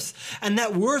unshakable worth, and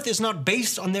that worth is not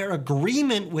based on their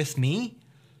agreement with me.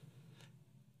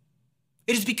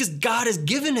 It is because God has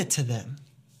given it to them.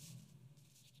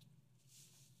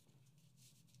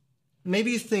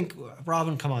 Maybe you think,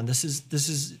 Robin, come on, this is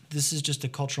just a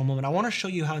cultural moment. I want to show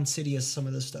you how insidious some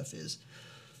of this stuff is.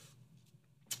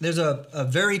 There's a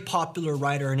very popular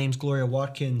writer, her name's Gloria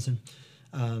Watkins, and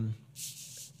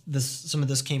some of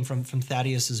this came from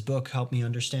Thaddeus's book, helped me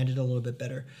understand it a little bit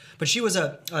better. But she was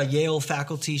a Yale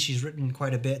faculty. She's written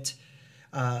quite a bit.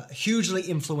 Hugely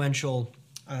influential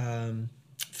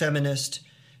feminist.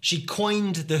 She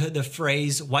coined the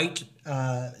phrase white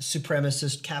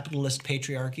supremacist capitalist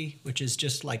patriarchy, which is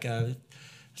just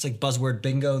it's like buzzword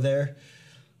bingo there.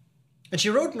 And she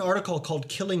wrote an article called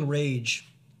Killing Rage.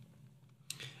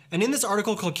 And in this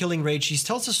article called Killing Rage, she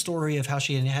tells a story of how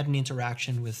she had an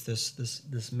interaction with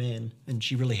this man, and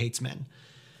she really hates men.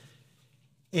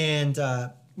 And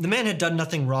the man had done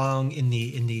nothing wrong in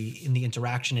the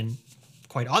interaction, and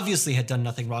quite obviously had done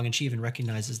nothing wrong, and she even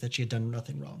recognizes that she had done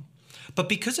nothing wrong. But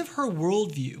because of her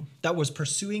worldview that was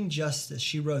pursuing justice,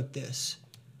 she wrote this.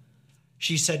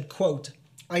 She said, quote,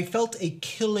 "I felt a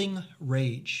killing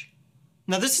rage."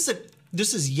 Now, this is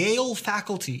This is Yale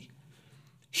faculty,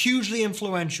 hugely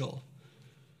influential.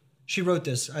 She wrote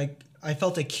this, I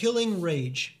felt a killing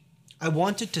rage. I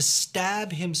wanted to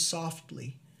stab him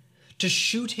softly, to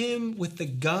shoot him with the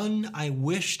gun I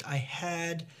wished I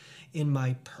had in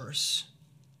my purse.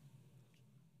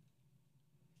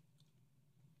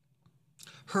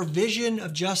 Her vision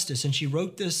of justice, and she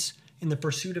wrote this in The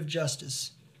Pursuit of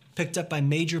Justice, picked up by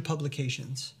major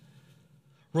publications,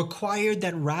 required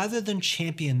that rather than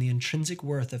champion the intrinsic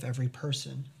worth of every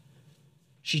person,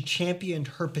 she championed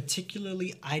her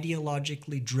particularly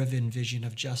ideologically driven vision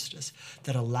of justice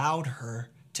that allowed her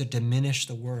to diminish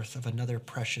the worth of another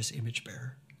precious image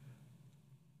bearer.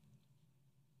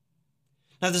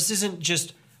 Now, this isn't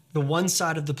just the one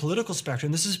side of the political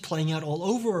spectrum. This is playing out all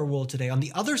over our world today. On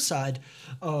the other side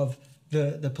of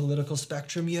the political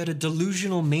spectrum, you had a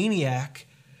delusional maniac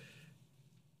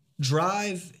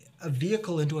drive a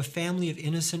vehicle into a family of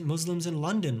innocent Muslims in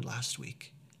London last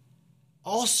week.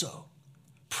 Also,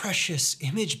 precious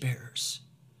image bearers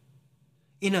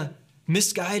in a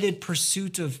misguided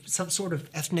pursuit of some sort of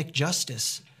ethnic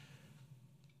justice.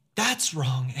 That's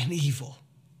wrong and evil.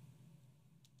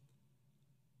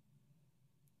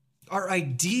 Our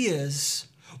ideas,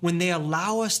 when they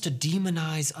allow us to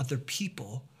demonize other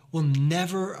people, will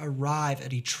never arrive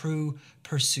at a true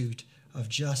pursuit of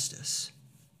justice.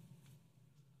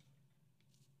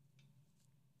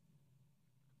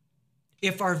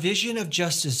 If our vision of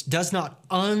justice does not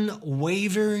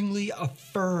unwaveringly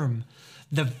affirm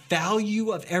the value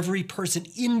of every person,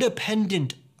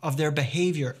 independent of their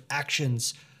behavior,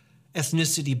 actions,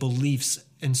 ethnicity, beliefs,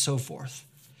 and so forth,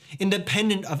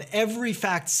 independent of every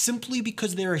fact, simply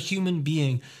because they're a human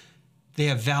being, they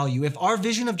have value. If our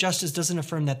vision of justice doesn't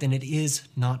affirm that, then it is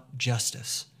not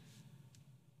justice.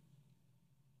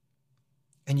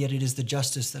 And yet it is the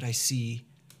justice that I see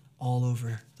all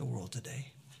over the world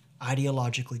today,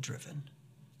 ideologically driven.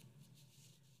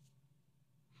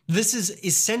 This is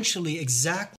essentially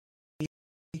exactly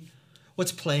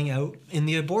what's playing out in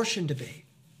the abortion debate.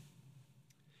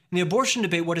 In the abortion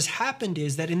debate, what has happened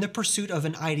is that in the pursuit of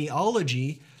an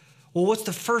ideology, well, what's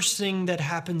the first thing that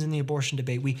happens in the abortion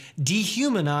debate? We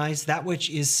dehumanize that which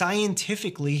is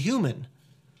scientifically human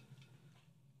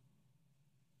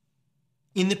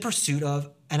in the pursuit of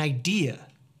an idea.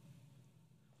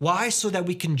 Why? So that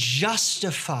we can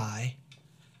justify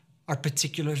our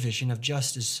particular vision of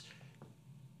justice.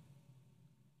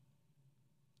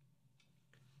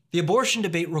 The abortion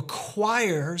debate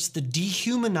requires the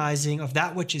dehumanizing of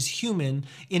that which is human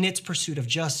in its pursuit of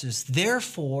justice.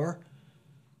 Therefore,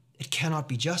 it cannot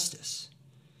be justice.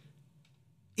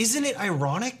 Isn't it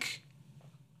ironic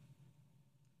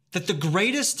that the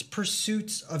greatest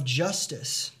pursuits of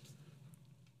justice,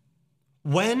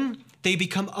 when they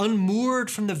become unmoored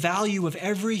from the value of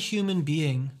every human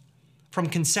being, from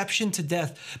conception to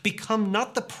death, become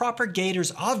not the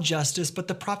propagators of justice, but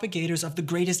the propagators of the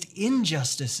greatest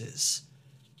injustices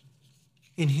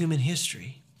in human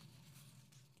history?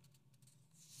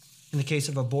 In the case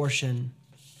of abortion,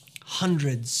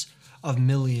 hundreds of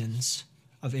millions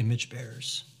of image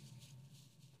bearers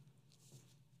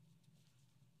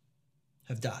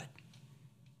have died.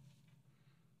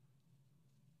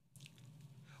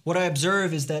 What I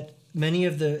observe is that many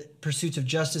of the pursuits of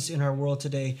justice in our world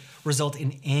today result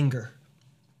in anger,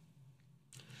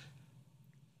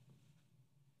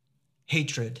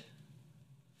 hatred.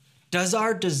 Does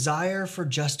our desire for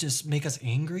justice make us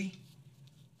angry?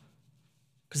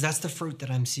 Because that's the fruit that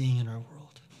I'm seeing in our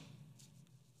world.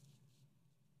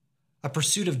 A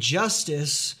pursuit of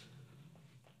justice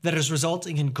that is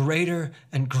resulting in greater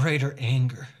and greater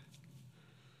anger.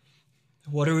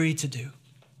 What are we to do?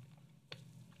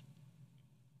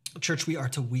 Church, we are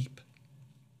to weep.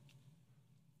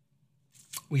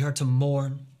 We are to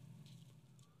mourn.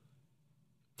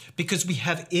 Because we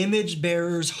have image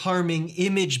bearers harming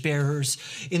image bearers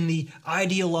in the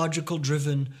ideological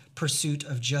driven pursuit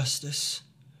of justice.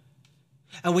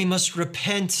 And we must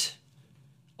repent,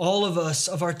 all of us,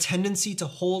 of our tendency to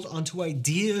hold onto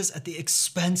ideas at the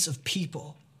expense of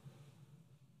people.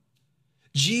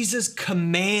 Jesus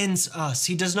commands us.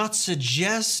 He does not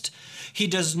suggest, he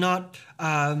does not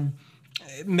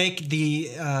make the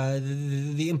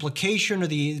implication or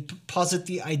posit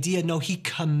the idea. No, he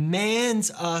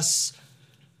commands us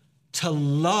to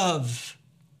love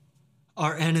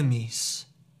our enemies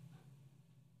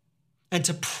and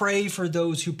to pray for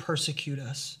those who persecute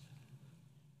us,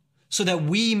 so that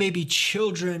we may be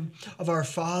children of our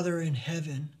Father in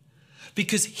heaven,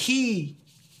 because he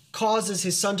causes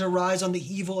his sun to rise on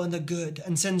the evil and the good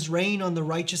and sends rain on the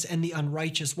righteous and the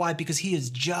unrighteous. Why? Because he is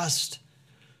just.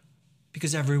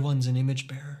 Because everyone's an image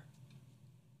bearer.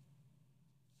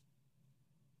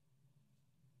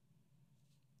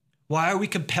 Why are we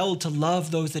compelled to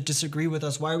love those that disagree with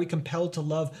us? Why are we compelled to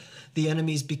love the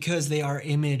enemies? Because they are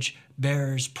image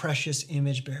bearers, precious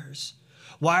image bearers.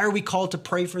 Why are we called to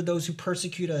pray for those who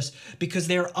persecute us? Because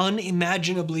they are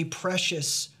unimaginably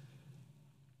precious,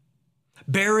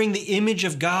 bearing the image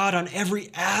of God on every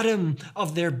atom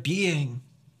of their being.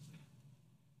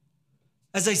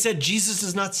 As I said, Jesus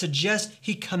does not suggest,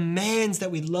 he commands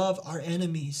that we love our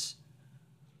enemies.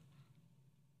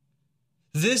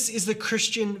 This is the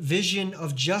Christian vision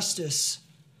of justice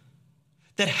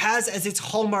that has as its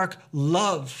hallmark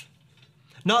love.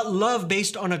 Not love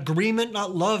based on agreement,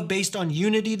 not love based on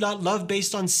unity, not love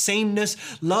based on sameness,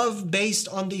 love based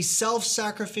on the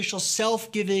self-sacrificial,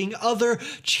 self-giving, other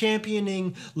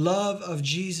championing love of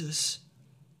Jesus.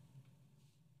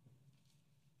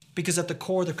 Because at the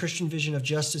core, the Christian vision of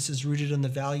justice is rooted in the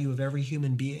value of every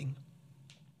human being.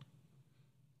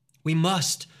 We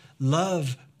must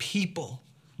love people,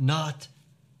 not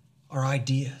our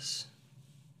ideas.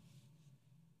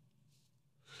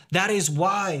 That is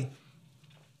why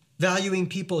valuing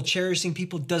people, cherishing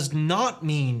people does not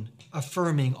mean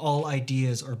affirming all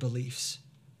ideas or beliefs.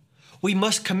 We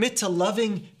must commit to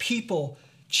loving people,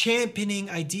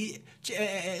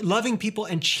 loving people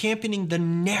and championing the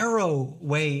narrow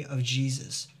way of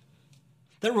Jesus.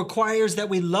 That requires that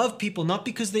we love people not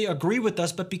because they agree with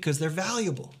us, but because they're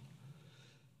valuable.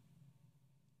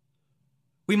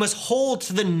 We must hold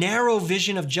to the narrow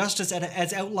vision of justice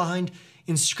as outlined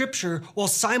in Scripture, while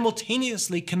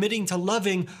simultaneously committing to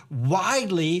loving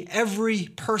widely every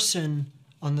person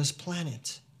on this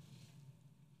planet.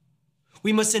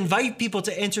 We must invite people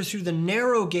to enter through the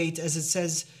narrow gate, as it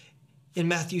says in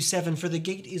Matthew 7, for the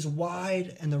gate is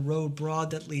wide and the road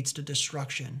broad that leads to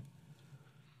destruction.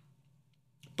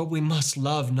 But we must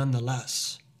love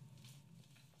nonetheless.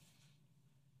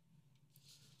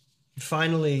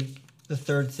 Finally, the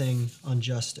third thing on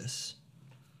justice.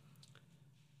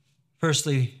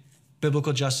 Firstly,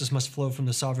 biblical justice must flow from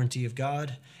the sovereignty of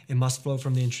God. It must flow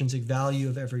from the intrinsic value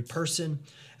of every person.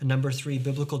 And number three,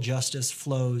 biblical justice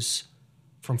flows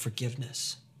from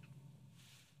forgiveness.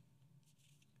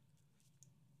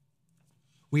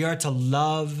 We are to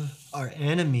love our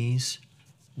enemies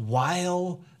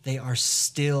while they are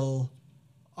still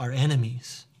our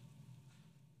enemies.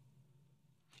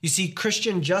 You see,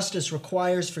 Christian justice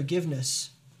requires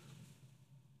forgiveness.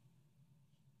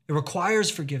 It requires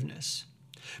forgiveness.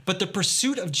 But the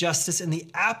pursuit of justice in the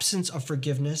absence of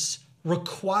forgiveness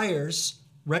requires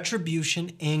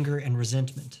retribution, anger, and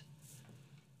resentment.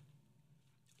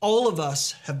 All of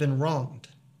us have been wronged.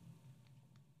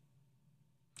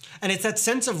 And it's that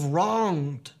sense of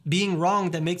being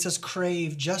wronged, that makes us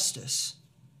crave justice.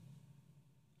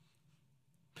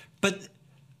 But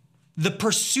the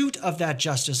pursuit of that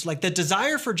justice, like the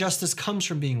desire for justice, comes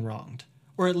from being wronged,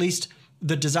 or at least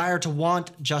the desire to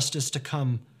want justice to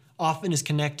come often is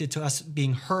connected to us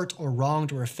being hurt or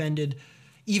wronged or offended,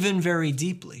 even very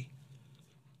deeply.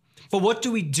 But what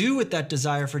do we do with that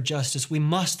desire for justice? We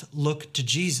must look to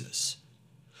Jesus.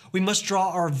 We must draw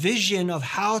our vision of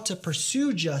how to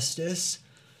pursue justice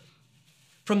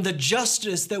from the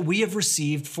justice that we have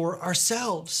received for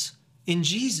ourselves in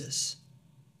Jesus.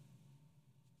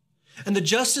 And the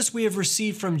justice we have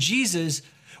received from Jesus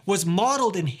was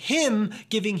modeled in him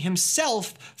giving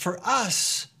himself for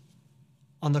us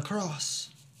on the cross.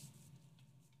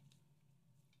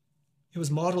 It was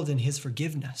modeled in his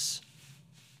forgiveness.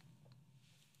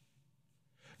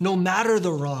 No matter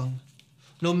the wrong,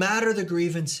 no matter the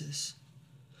grievances,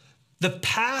 the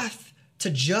path to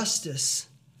justice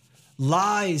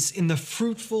lies in the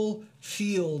fruitful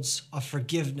fields of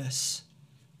forgiveness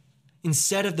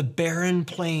instead of the barren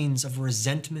plains of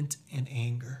resentment and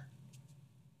anger.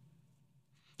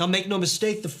 Now, make no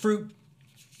mistake, the fruit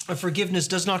of forgiveness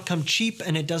does not come cheap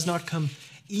and it does not come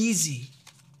easy.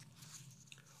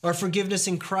 Our forgiveness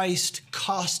in Christ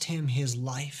cost him his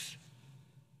life,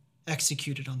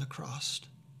 executed on the cross.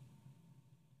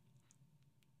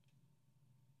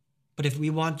 But if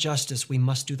we want justice, we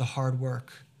must do the hard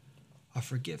work of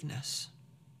forgiveness.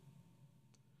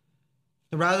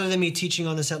 Now, rather than me teaching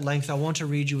on this at length, I want to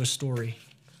read you a story.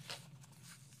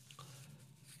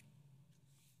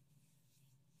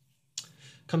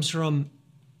 It comes from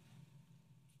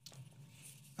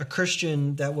a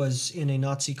Christian that was in a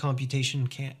Nazi concentration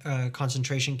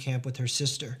camp with her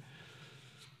sister.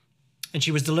 And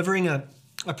she was delivering a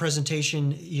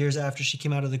presentation years after she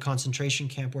came out of the concentration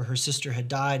camp where her sister had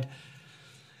died.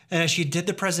 And as she did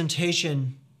the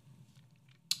presentation,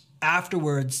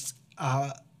 afterwards,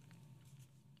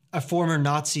 a former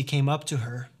Nazi came up to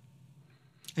her,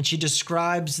 and she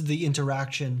describes the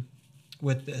interaction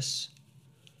with this.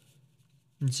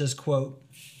 And says, quote,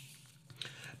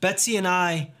 Betsy and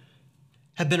I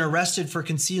had been arrested for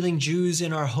concealing Jews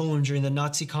in our home during the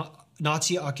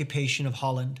Nazi occupation of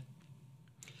Holland.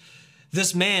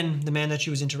 This man, the man that she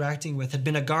was interacting with, had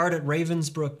been a guard at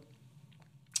Ravensbrück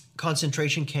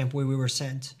concentration camp where we were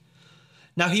sent.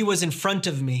 Now he was in front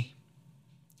of me,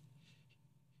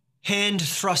 hand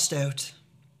thrust out.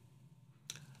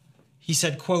 He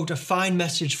said, quote, "A fine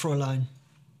message, Fräulein.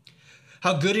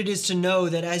 How good it is to know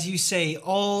that, as you say,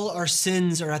 all our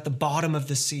sins are at the bottom of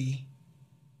the sea."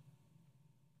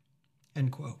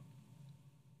 End quote.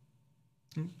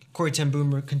 Corrie ten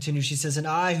Boom continues. She says, "And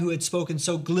I, who had spoken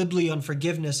so glibly on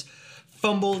forgiveness,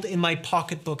 fumbled in my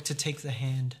pocketbook to take the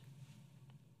hand."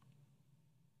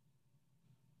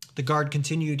 The guard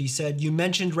continued. He said, "You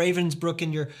mentioned Ravensbrück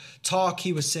in your talk,"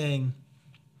 he was saying.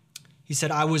 He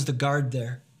said, "I was the guard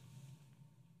there.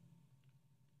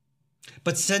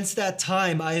 But since that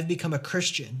time, I have become a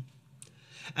Christian,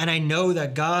 and I know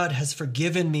that God has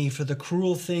forgiven me for the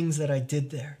cruel things that I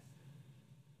did there.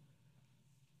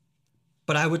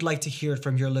 But I would like to hear it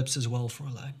from your lips as well,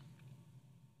 Fräulein."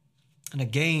 And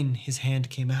again, his hand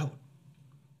came out.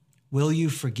 "Will you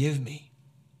forgive me?"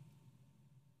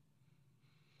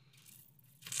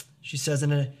 She says,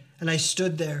 and I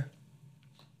stood there,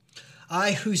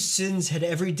 I whose sins had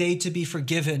every day to be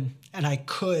forgiven, and I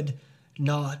could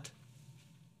not.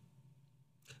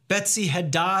 Betsy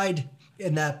had died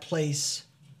in that place.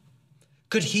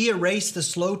 Could he erase the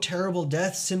slow, terrible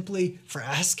death simply for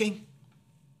asking?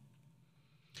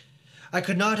 It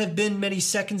could not have been many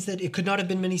seconds that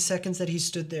he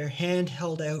stood there, hand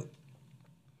held out.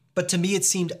 But to me it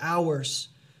seemed hours,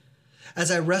 as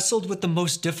I wrestled with the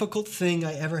most difficult thing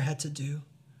I ever had to do.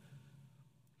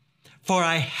 For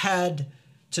I had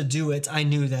to do it, I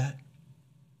knew that.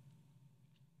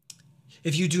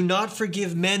 If you do not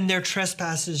forgive men their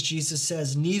trespasses, Jesus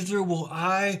says, neither will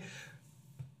I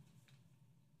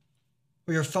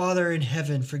or your Father in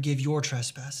heaven forgive your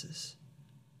trespasses.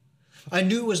 I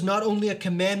knew it was not only a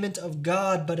commandment of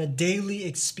God, but a daily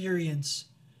experience.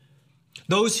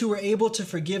 Those who were able to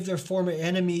forgive their former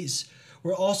enemies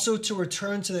were also to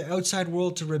return to the outside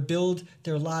world to rebuild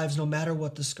their lives, no matter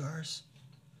what the scars.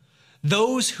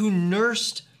 Those who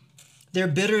nursed their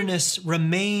bitterness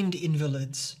remained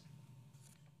invalids.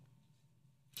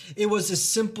 It was as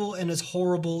simple and as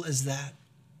horrible as that.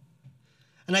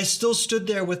 And I still stood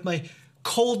there with my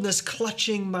coldness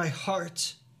clutching my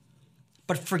heart.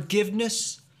 But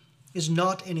forgiveness is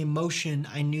not an emotion.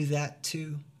 I knew that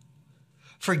too.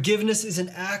 Forgiveness is an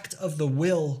act of the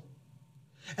will.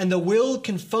 And the will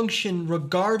can function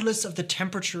regardless of the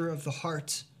temperature of the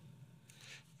heart.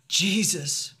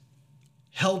 Jesus,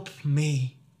 help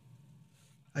me,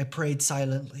 I prayed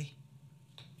silently.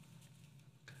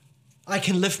 I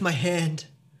can lift my hand.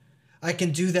 I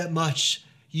can do that much.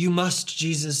 You must,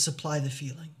 Jesus, supply the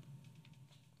feeling.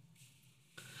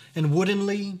 And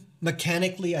woodenly,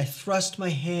 mechanically, I thrust my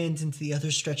hand into the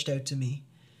other stretched out to me.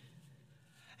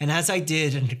 And as I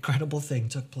did, an incredible thing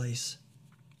took place.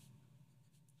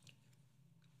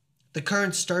 The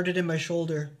current started in my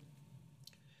shoulder,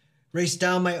 raced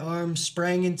down my arm,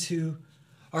 sprang into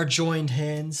our joined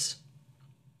hands.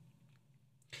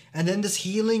 And then this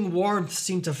healing warmth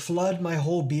seemed to flood my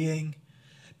whole being,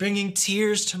 bringing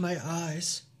tears to my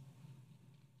eyes.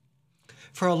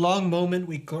 For a long moment,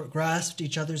 we grasped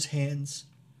each other's hands,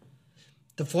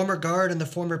 the former guard and the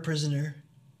former prisoner.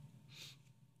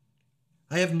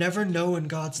 I have never known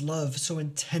God's love so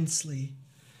intensely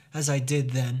as I did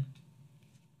then.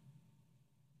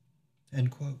 End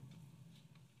quote.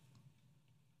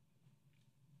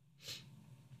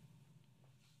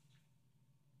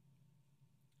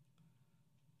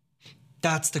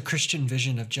 That's the Christian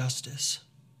vision of justice.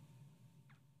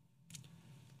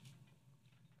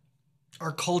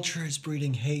 Our culture is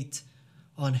breeding hate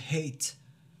on hate,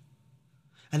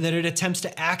 and that it attempts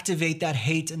to activate that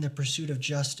hate in the pursuit of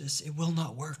justice. It will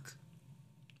not work.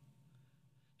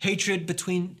 Hatred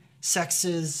between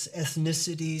sexes,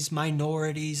 ethnicities,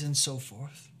 minorities, and so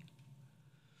forth.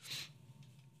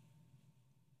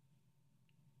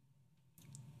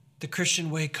 The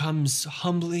Christian way comes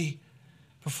humbly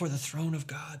before the throne of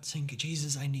God, saying,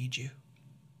 Jesus, I need you.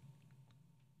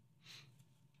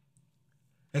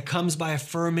 It comes by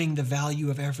affirming the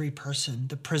value of every person,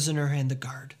 the prisoner and the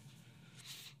guard.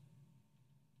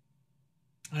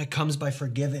 And it comes by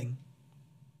forgiving.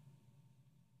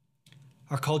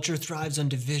 Our culture thrives on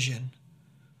division.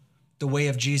 The way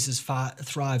of Jesus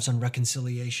thrives on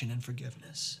reconciliation and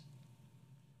forgiveness.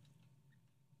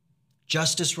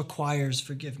 Justice requires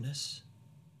forgiveness.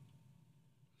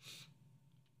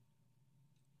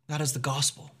 That is the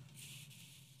gospel.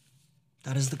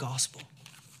 That is the gospel.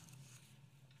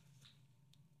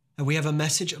 that we have a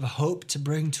message of hope to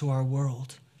bring to our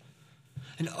world.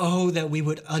 And oh, that we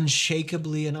would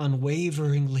unshakably and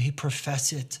unwaveringly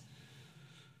profess it,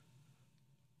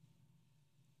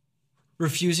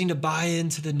 refusing to buy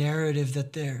into the narrative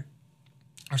that there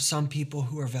are some people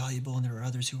who are valuable and there are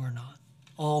others who are not.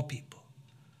 All people.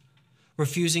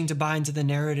 Refusing to buy into the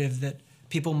narrative that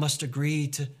people must agree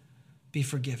to be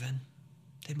forgiven.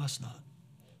 They must not.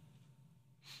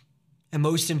 And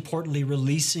most importantly,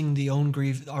 releasing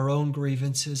our own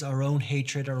grievances, our own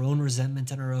hatred, our own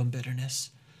resentment, and our own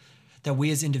bitterness, that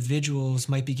we as individuals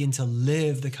might begin to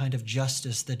live the kind of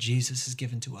justice that Jesus has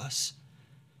given to us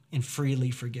in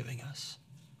freely forgiving us.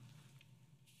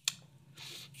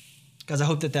 Guys, I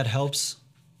hope that helps.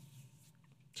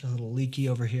 It's a little leaky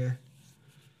over here.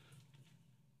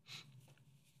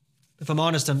 If I'm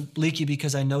honest, I'm leaky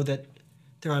because I know that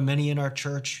there are many in our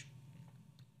church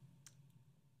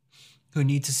who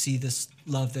need to see this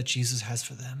love that Jesus has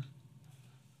for them.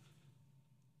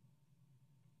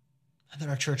 And that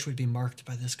our church would be marked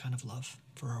by this kind of love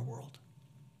for our world.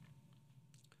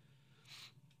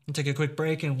 We'll take a quick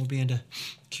break and we'll be into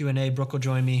Q&A. Brooke will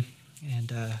join me.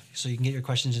 And so you can get your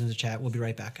questions in the chat. We'll be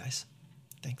right back, guys.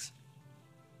 Thanks.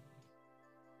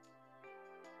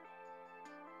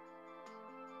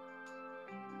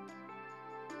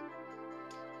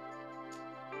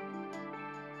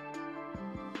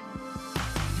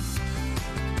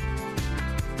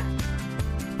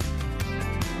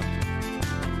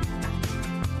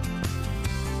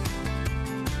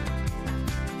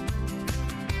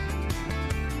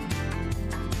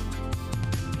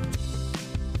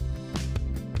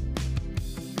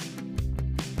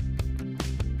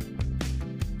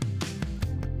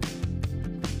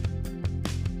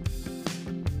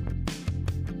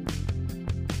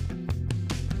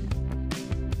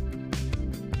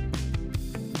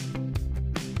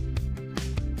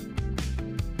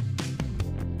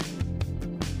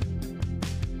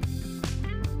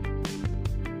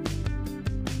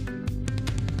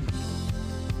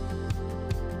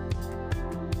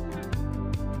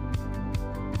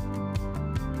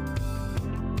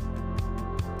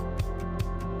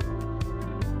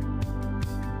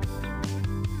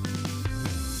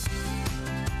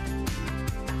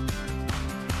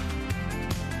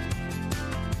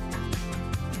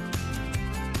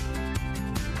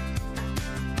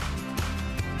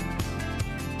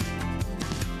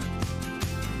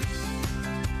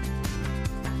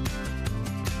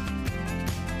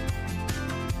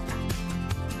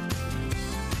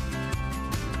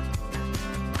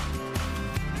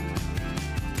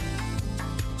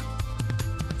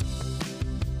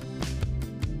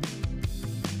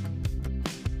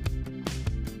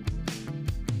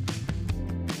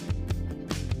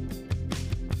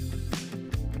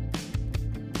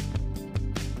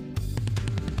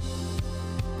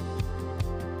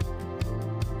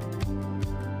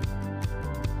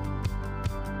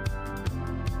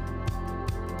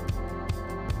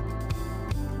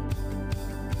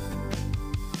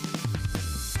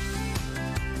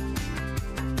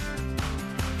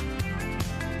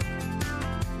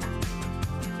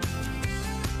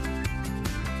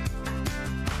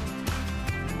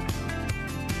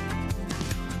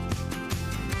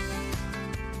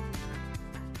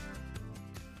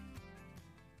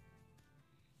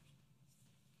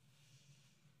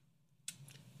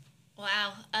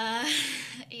 Wow.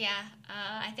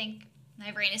 I think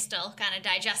my brain is still kind of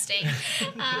digesting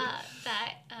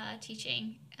that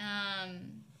teaching.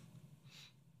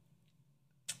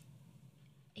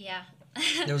 Yeah.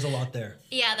 There was a lot there.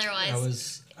 Yeah, there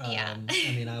was. I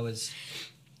was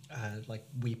like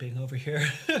weeping over here.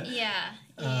 Yeah.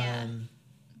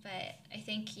 But I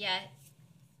think,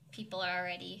 people are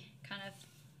already kind of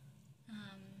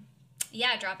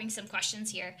dropping some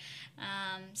questions here.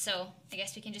 So I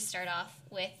guess we can just start off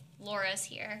with Laura's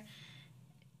here.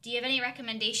 Do you have any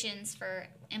recommendations for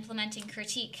implementing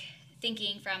critique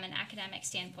thinking from an academic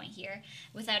standpoint here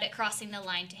without it crossing the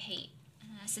line to hate?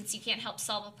 Since you can't help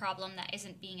solve a problem that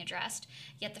isn't being addressed,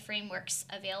 yet the frameworks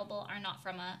available are not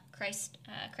from a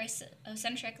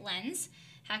Christocentric lens,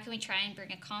 how can we try and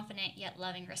bring a confident yet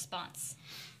loving response?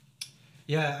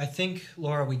 Yeah, I think,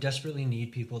 Laura, we desperately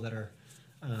need people that are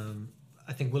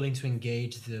willing to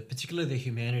engage particularly the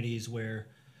humanities, where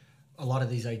a lot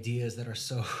of these ideas that are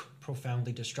so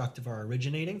profoundly destructive are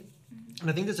originating. Mm-hmm. And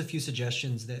I think there's a few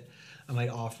suggestions that I might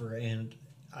offer, and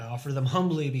I offer them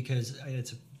humbly because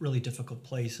it's a really difficult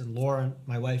place. And Laura,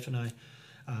 my wife, and I,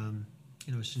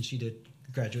 since she did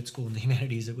graduate school in the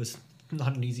humanities, it was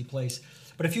not an easy place.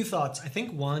 But a few thoughts. I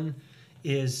think one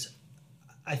is,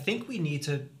 I think we need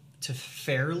to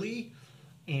fairly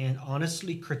and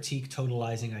honestly critique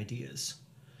totalizing ideas.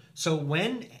 So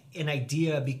when an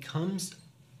idea becomes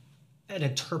an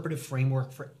interpretive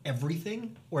framework for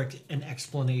everything or an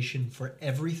explanation for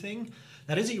everything,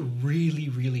 that is a really,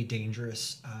 really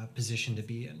dangerous position to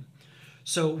be in.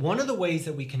 So one of the ways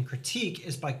that we can critique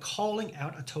is by calling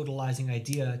out a totalizing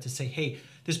idea to say, hey,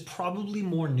 there's probably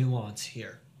more nuance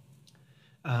here.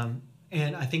 And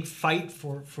I think fight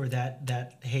for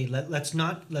that hey, let's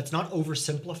not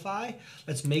oversimplify.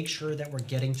 Let's make sure that we're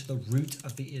getting to the root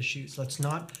of the issues. Let's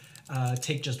not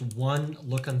take just one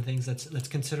look on things. Let's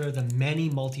consider the many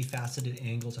multifaceted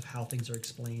angles of how things are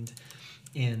explained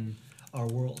in our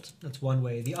world. That's one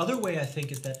way. The other way, I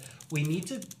think, is that we need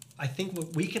to, I think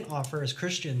what we can offer as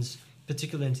Christians,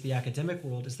 particularly into the academic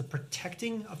world, is the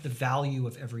protecting of the value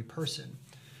of every person.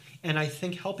 And I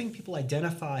think helping people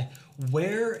identify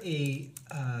where an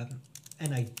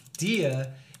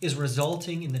idea is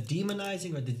resulting in the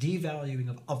demonizing or the devaluing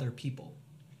of other people.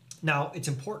 Now, it's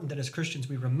important that as Christians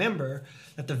we remember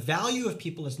that the value of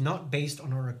people is not based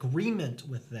on our agreement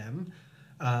with them,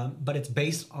 but it's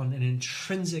based on an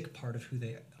intrinsic part of who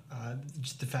they are,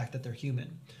 just the fact that they're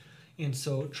human. And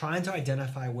so trying to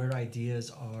identify where ideas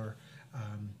are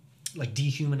like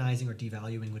dehumanizing or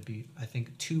devaluing would be, I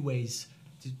think, two ways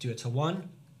to do it. So one,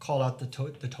 call out the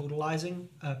totalizing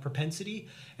propensity,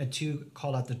 and two,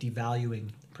 call out the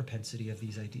devaluing propensity of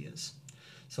these ideas.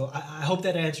 So I hope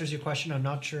that answers your question. I'm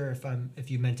not sure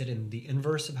if you meant it in the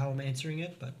inverse of how I'm answering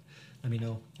it, but let me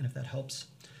know, and if that helps.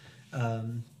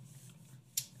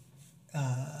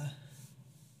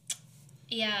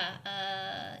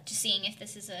 Just seeing if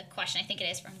this is a question. I think it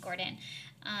is from Gordon.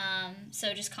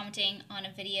 So just commenting on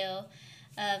a video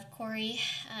of Corey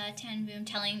Ten Boom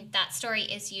telling that story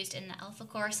is used in the Alpha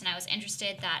course, and I was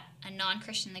interested that a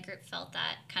non-Christian in the group felt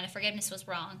that kind of forgiveness was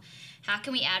wrong. How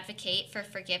can we advocate for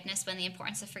forgiveness when the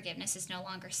importance of forgiveness is no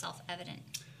longer self-evident?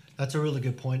 That's a really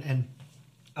good point, and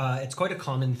it's quite a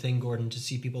common thing, Gordon, to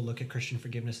see people look at Christian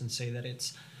forgiveness and say that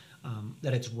it's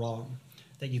wrong,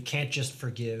 that you can't just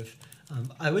forgive.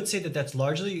 I would say that that's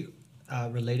largely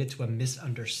related to a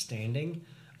misunderstanding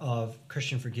of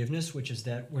Christian forgiveness, which is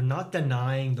that we're not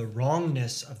denying the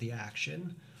wrongness of the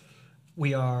action.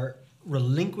 We are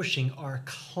relinquishing our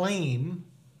claim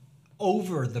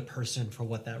over the person for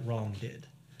what that wrong did.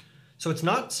 So it's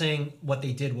not saying what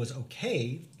they did was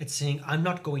okay. It's saying, I'm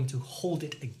not going to hold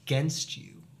it against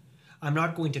you. I'm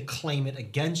not going to claim it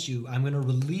against you. I'm going to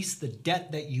release the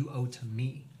debt that you owe to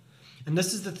me. And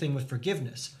this is the thing with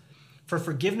forgiveness. For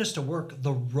forgiveness to work,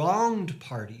 the wronged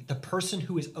party, the person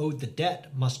who is owed the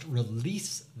debt, must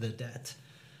release the debt.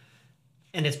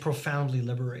 And it's profoundly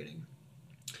liberating.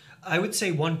 I would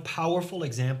say one powerful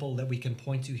example that we can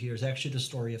point to here is actually the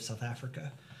story of South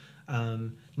Africa.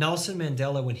 Nelson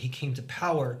Mandela, when he came to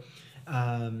power,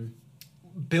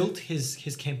 built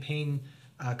his campaign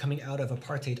coming out of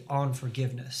apartheid on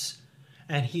forgiveness.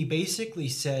 And he basically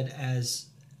said, as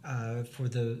for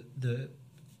the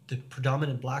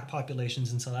predominant black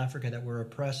populations in South Africa that were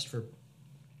oppressed for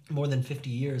more than 50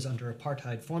 years under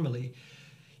apartheid formally,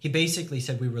 he basically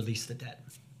said, we release the debt.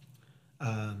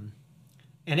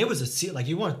 And it was that's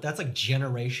like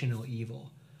generational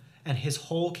evil. And his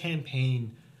whole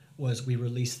campaign was, we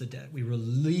release the debt. We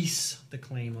release the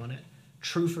claim on it.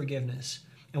 True forgiveness.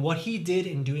 And what he did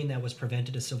in doing that was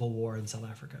prevented a civil war in South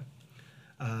Africa.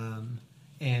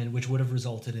 And which would have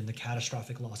resulted in the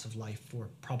catastrophic loss of life for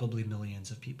probably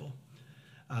millions of people.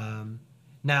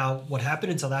 Now, what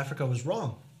happened in South Africa was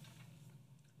wrong,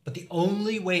 but the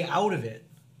only way out of it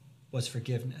was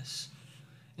forgiveness.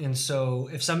 And so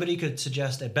if somebody could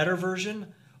suggest a better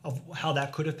version of how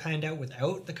that could have panned out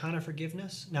without the kind of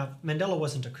forgiveness. Now, Mandela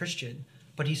wasn't a Christian,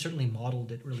 but he certainly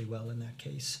modeled it really well in that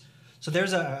case. So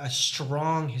there's a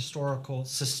strong historical,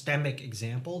 systemic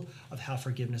example of how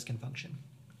forgiveness can function.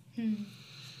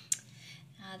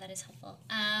 That is helpful.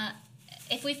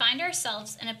 If we find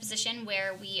ourselves in a position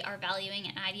where we are valuing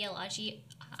an ideology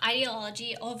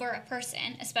over a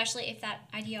person, especially if that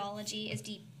ideology is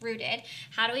deep-rooted,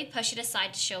 how do we push it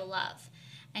aside to show love?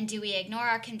 And do we ignore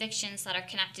our convictions that are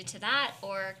connected to that,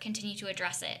 or continue to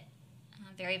address it?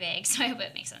 Very vague, so I hope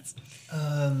it makes sense.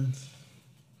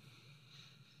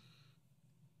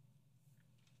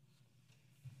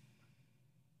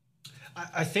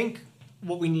 I think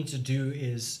what we need to do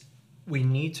is we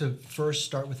need to first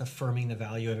start with affirming the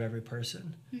value of every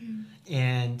person. Mm-hmm.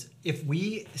 And if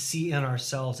we see in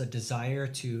ourselves a desire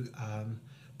to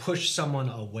push someone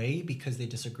away because they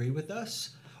disagree with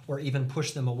us, or even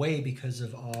push them away because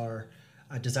of our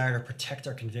desire to protect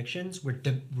our convictions, we're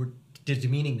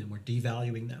demeaning them, we're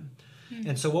devaluing them. Mm-hmm.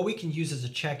 And so what we can use as a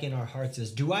check in our hearts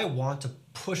is, do I want to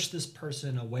push this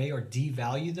person away or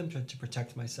devalue them to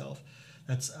protect myself?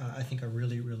 That's, I think, a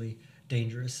really, really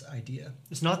dangerous idea.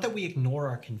 It's not that we ignore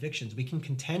our convictions. We can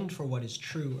contend for what is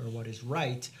true or what is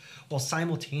right while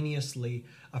simultaneously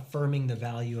affirming the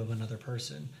value of another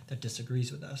person that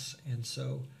disagrees with us. And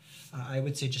so I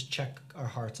would say just check our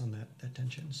hearts on that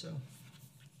tension. So.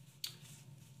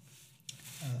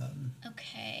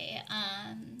 Okay.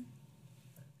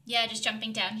 Yeah, just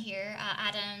jumping down here,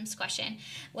 Adam's question.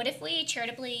 What if we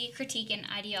charitably critique an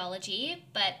ideology,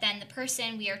 but then the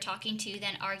person we are talking to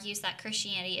then argues that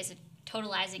Christianity is a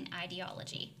totalizing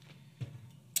ideology?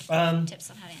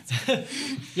 Tips on how to answer.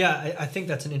 Yeah, I think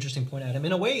that's an interesting point, Adam.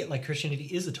 In a way, like, Christianity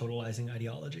is a totalizing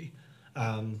ideology.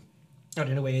 Not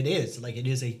in a way, it is. Like, it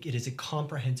is a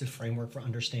comprehensive framework for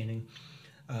understanding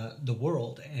the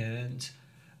world. And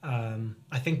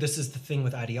I think this is the thing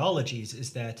with ideologies,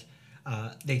 is that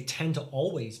they tend to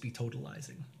always be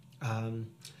totalizing.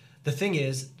 The thing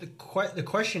is, the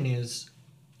question is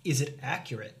it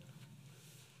accurate?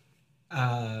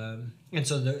 And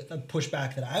so the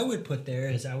pushback that I would put there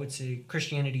is, I would say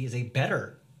Christianity is a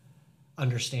better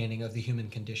understanding of the human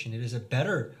condition. It is a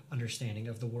better understanding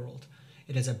of the world.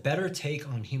 It is a better take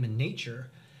on human nature,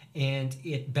 and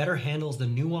it better handles the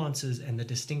nuances and the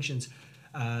distinctions,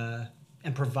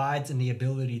 and provides in the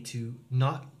ability to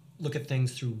not look at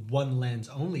things through one lens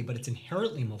only, but it's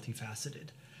inherently multifaceted.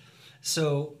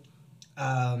 So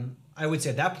I would say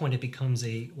at that point it becomes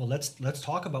let's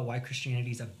talk about why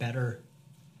Christianity is a better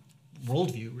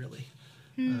worldview, really.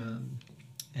 And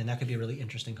that could be a really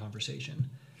interesting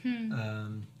conversation.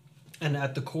 And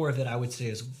at the core of it, I would say,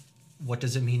 is, what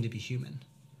does it mean to be human?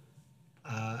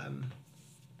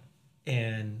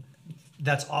 And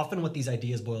that's often what these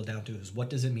ideas boil down to, is what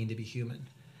does it mean to be human?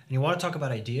 And you want to talk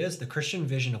about ideas, the Christian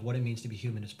vision of what it means to be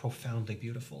human is profoundly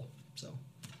beautiful. So,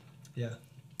 yeah.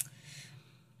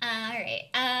 All right,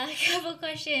 a couple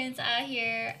questions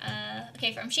here.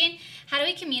 Okay, from Shane. How do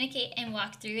we communicate and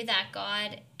walk through that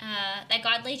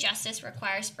godly justice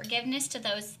requires forgiveness to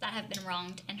those that have been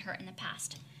wronged and hurt in the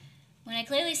past? When I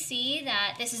clearly see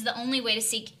that this is the only way to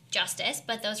seek justice,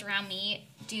 but those around me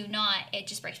do not, it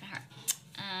just breaks my heart.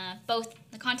 Both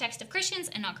the context of Christians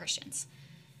and non-Christians.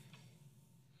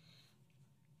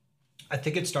 I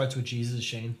think it starts with Jesus,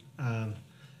 Shane.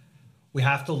 We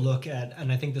have to look at,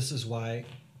 and I think this is why,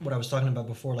 what I was talking about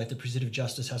before, like, the pursuit of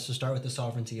justice has to start with the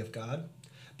sovereignty of God.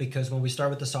 Because when we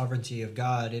start with the sovereignty of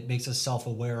God, it makes us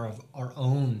self-aware of our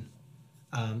own,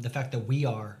 the fact that we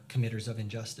are committers of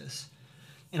injustice.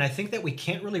 And I think that we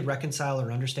can't really reconcile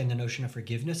or understand the notion of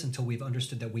forgiveness until we've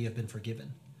understood that we have been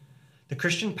forgiven. The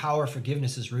Christian power of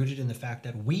forgiveness is rooted in the fact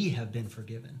that we have been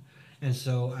forgiven. And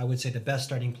so I would say the best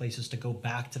starting place is to go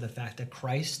back to the fact that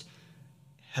Christ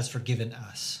has forgiven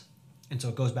us. And so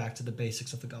it goes back to the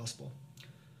basics of the gospel.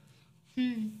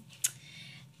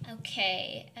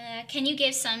 Okay. Can you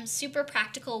give some super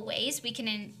practical ways we can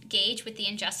engage with the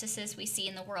injustices we see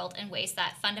in the world in ways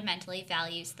that fundamentally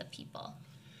values the people?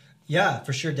 Yeah,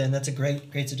 for sure, Dan. That's a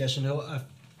great suggestion.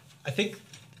 I think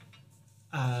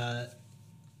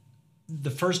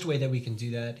the first way that we can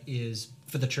do that is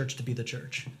for the church to be the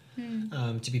church,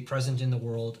 to be present in the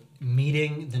world,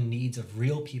 meeting the needs of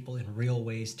real people in real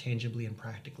ways, tangibly and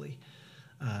practically.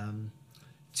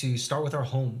 To start with our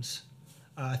homes.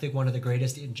 I think one of the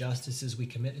greatest injustices we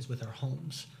commit is with our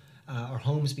homes. Our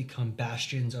homes become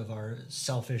bastions of our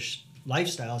selfish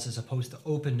lifestyles as opposed to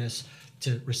openness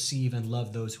to receive and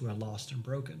love those who are lost and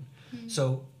broken.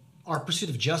 So our pursuit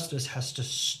of justice has to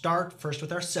start first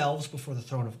with ourselves before the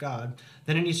throne of God.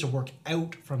 Then it needs to work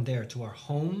out from there to our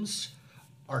homes,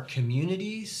 our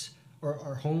communities, or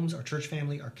our homes, our church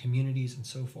family, our communities, and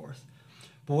so forth.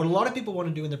 But what a lot of people want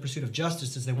to do in the pursuit of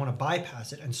justice is they want to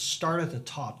bypass it and start at the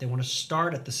top. They want to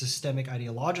start at the systemic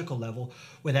ideological level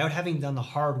without having done the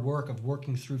hard work of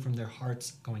working through from their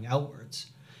hearts going outwards.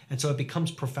 And so it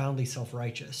becomes profoundly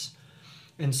self-righteous.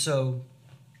 And so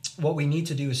what we need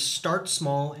to do is start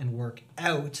small and work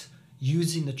out,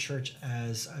 using the church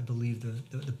as, I believe,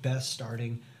 the best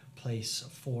starting place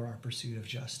for our pursuit of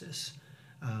justice.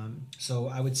 So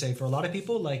I would say for a lot of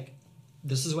people, like,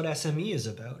 this is what SME is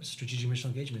about, strategic missional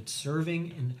engagement,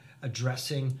 serving and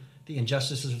addressing the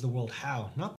injustices of the world. How?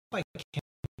 Not by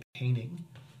campaigning,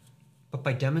 but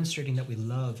by demonstrating that we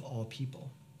love all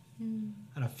people and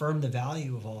affirm the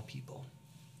value of all people.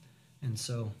 And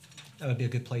so that would be a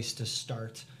good place to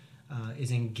start,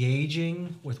 is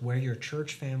engaging with where your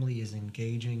church family is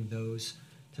engaging those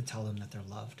to tell them that they're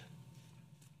loved.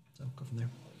 So go from there.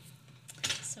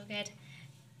 So good.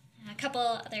 A couple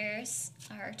others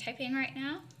are typing right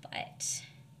now, but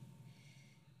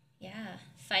yeah,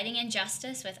 fighting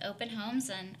injustice with open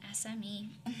homes and SME.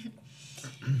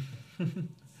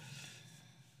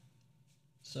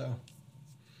 So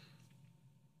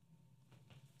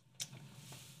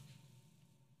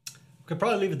could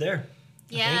probably leave it there.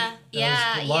 Yeah,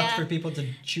 That was a lot yeah. for people to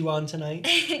chew on tonight.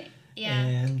 Yeah.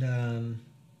 And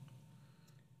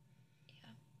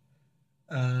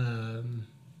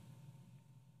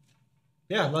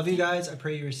yeah, love you guys. I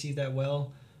pray you receive that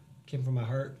well. Came from my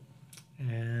heart,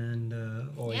 and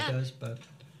always Yeah. does.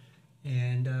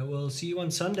 And we'll see you on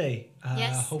Sunday.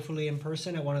 Yes. Hopefully in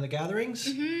person at one of the gatherings.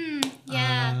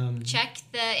 Yeah. Check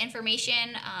the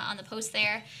information on the post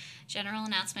there, general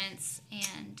announcements,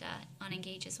 and on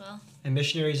Engage as well. And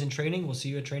missionaries in training. We'll see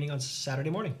you at training on Saturday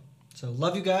morning. So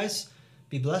love you guys.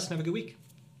 Be blessed and have a good week.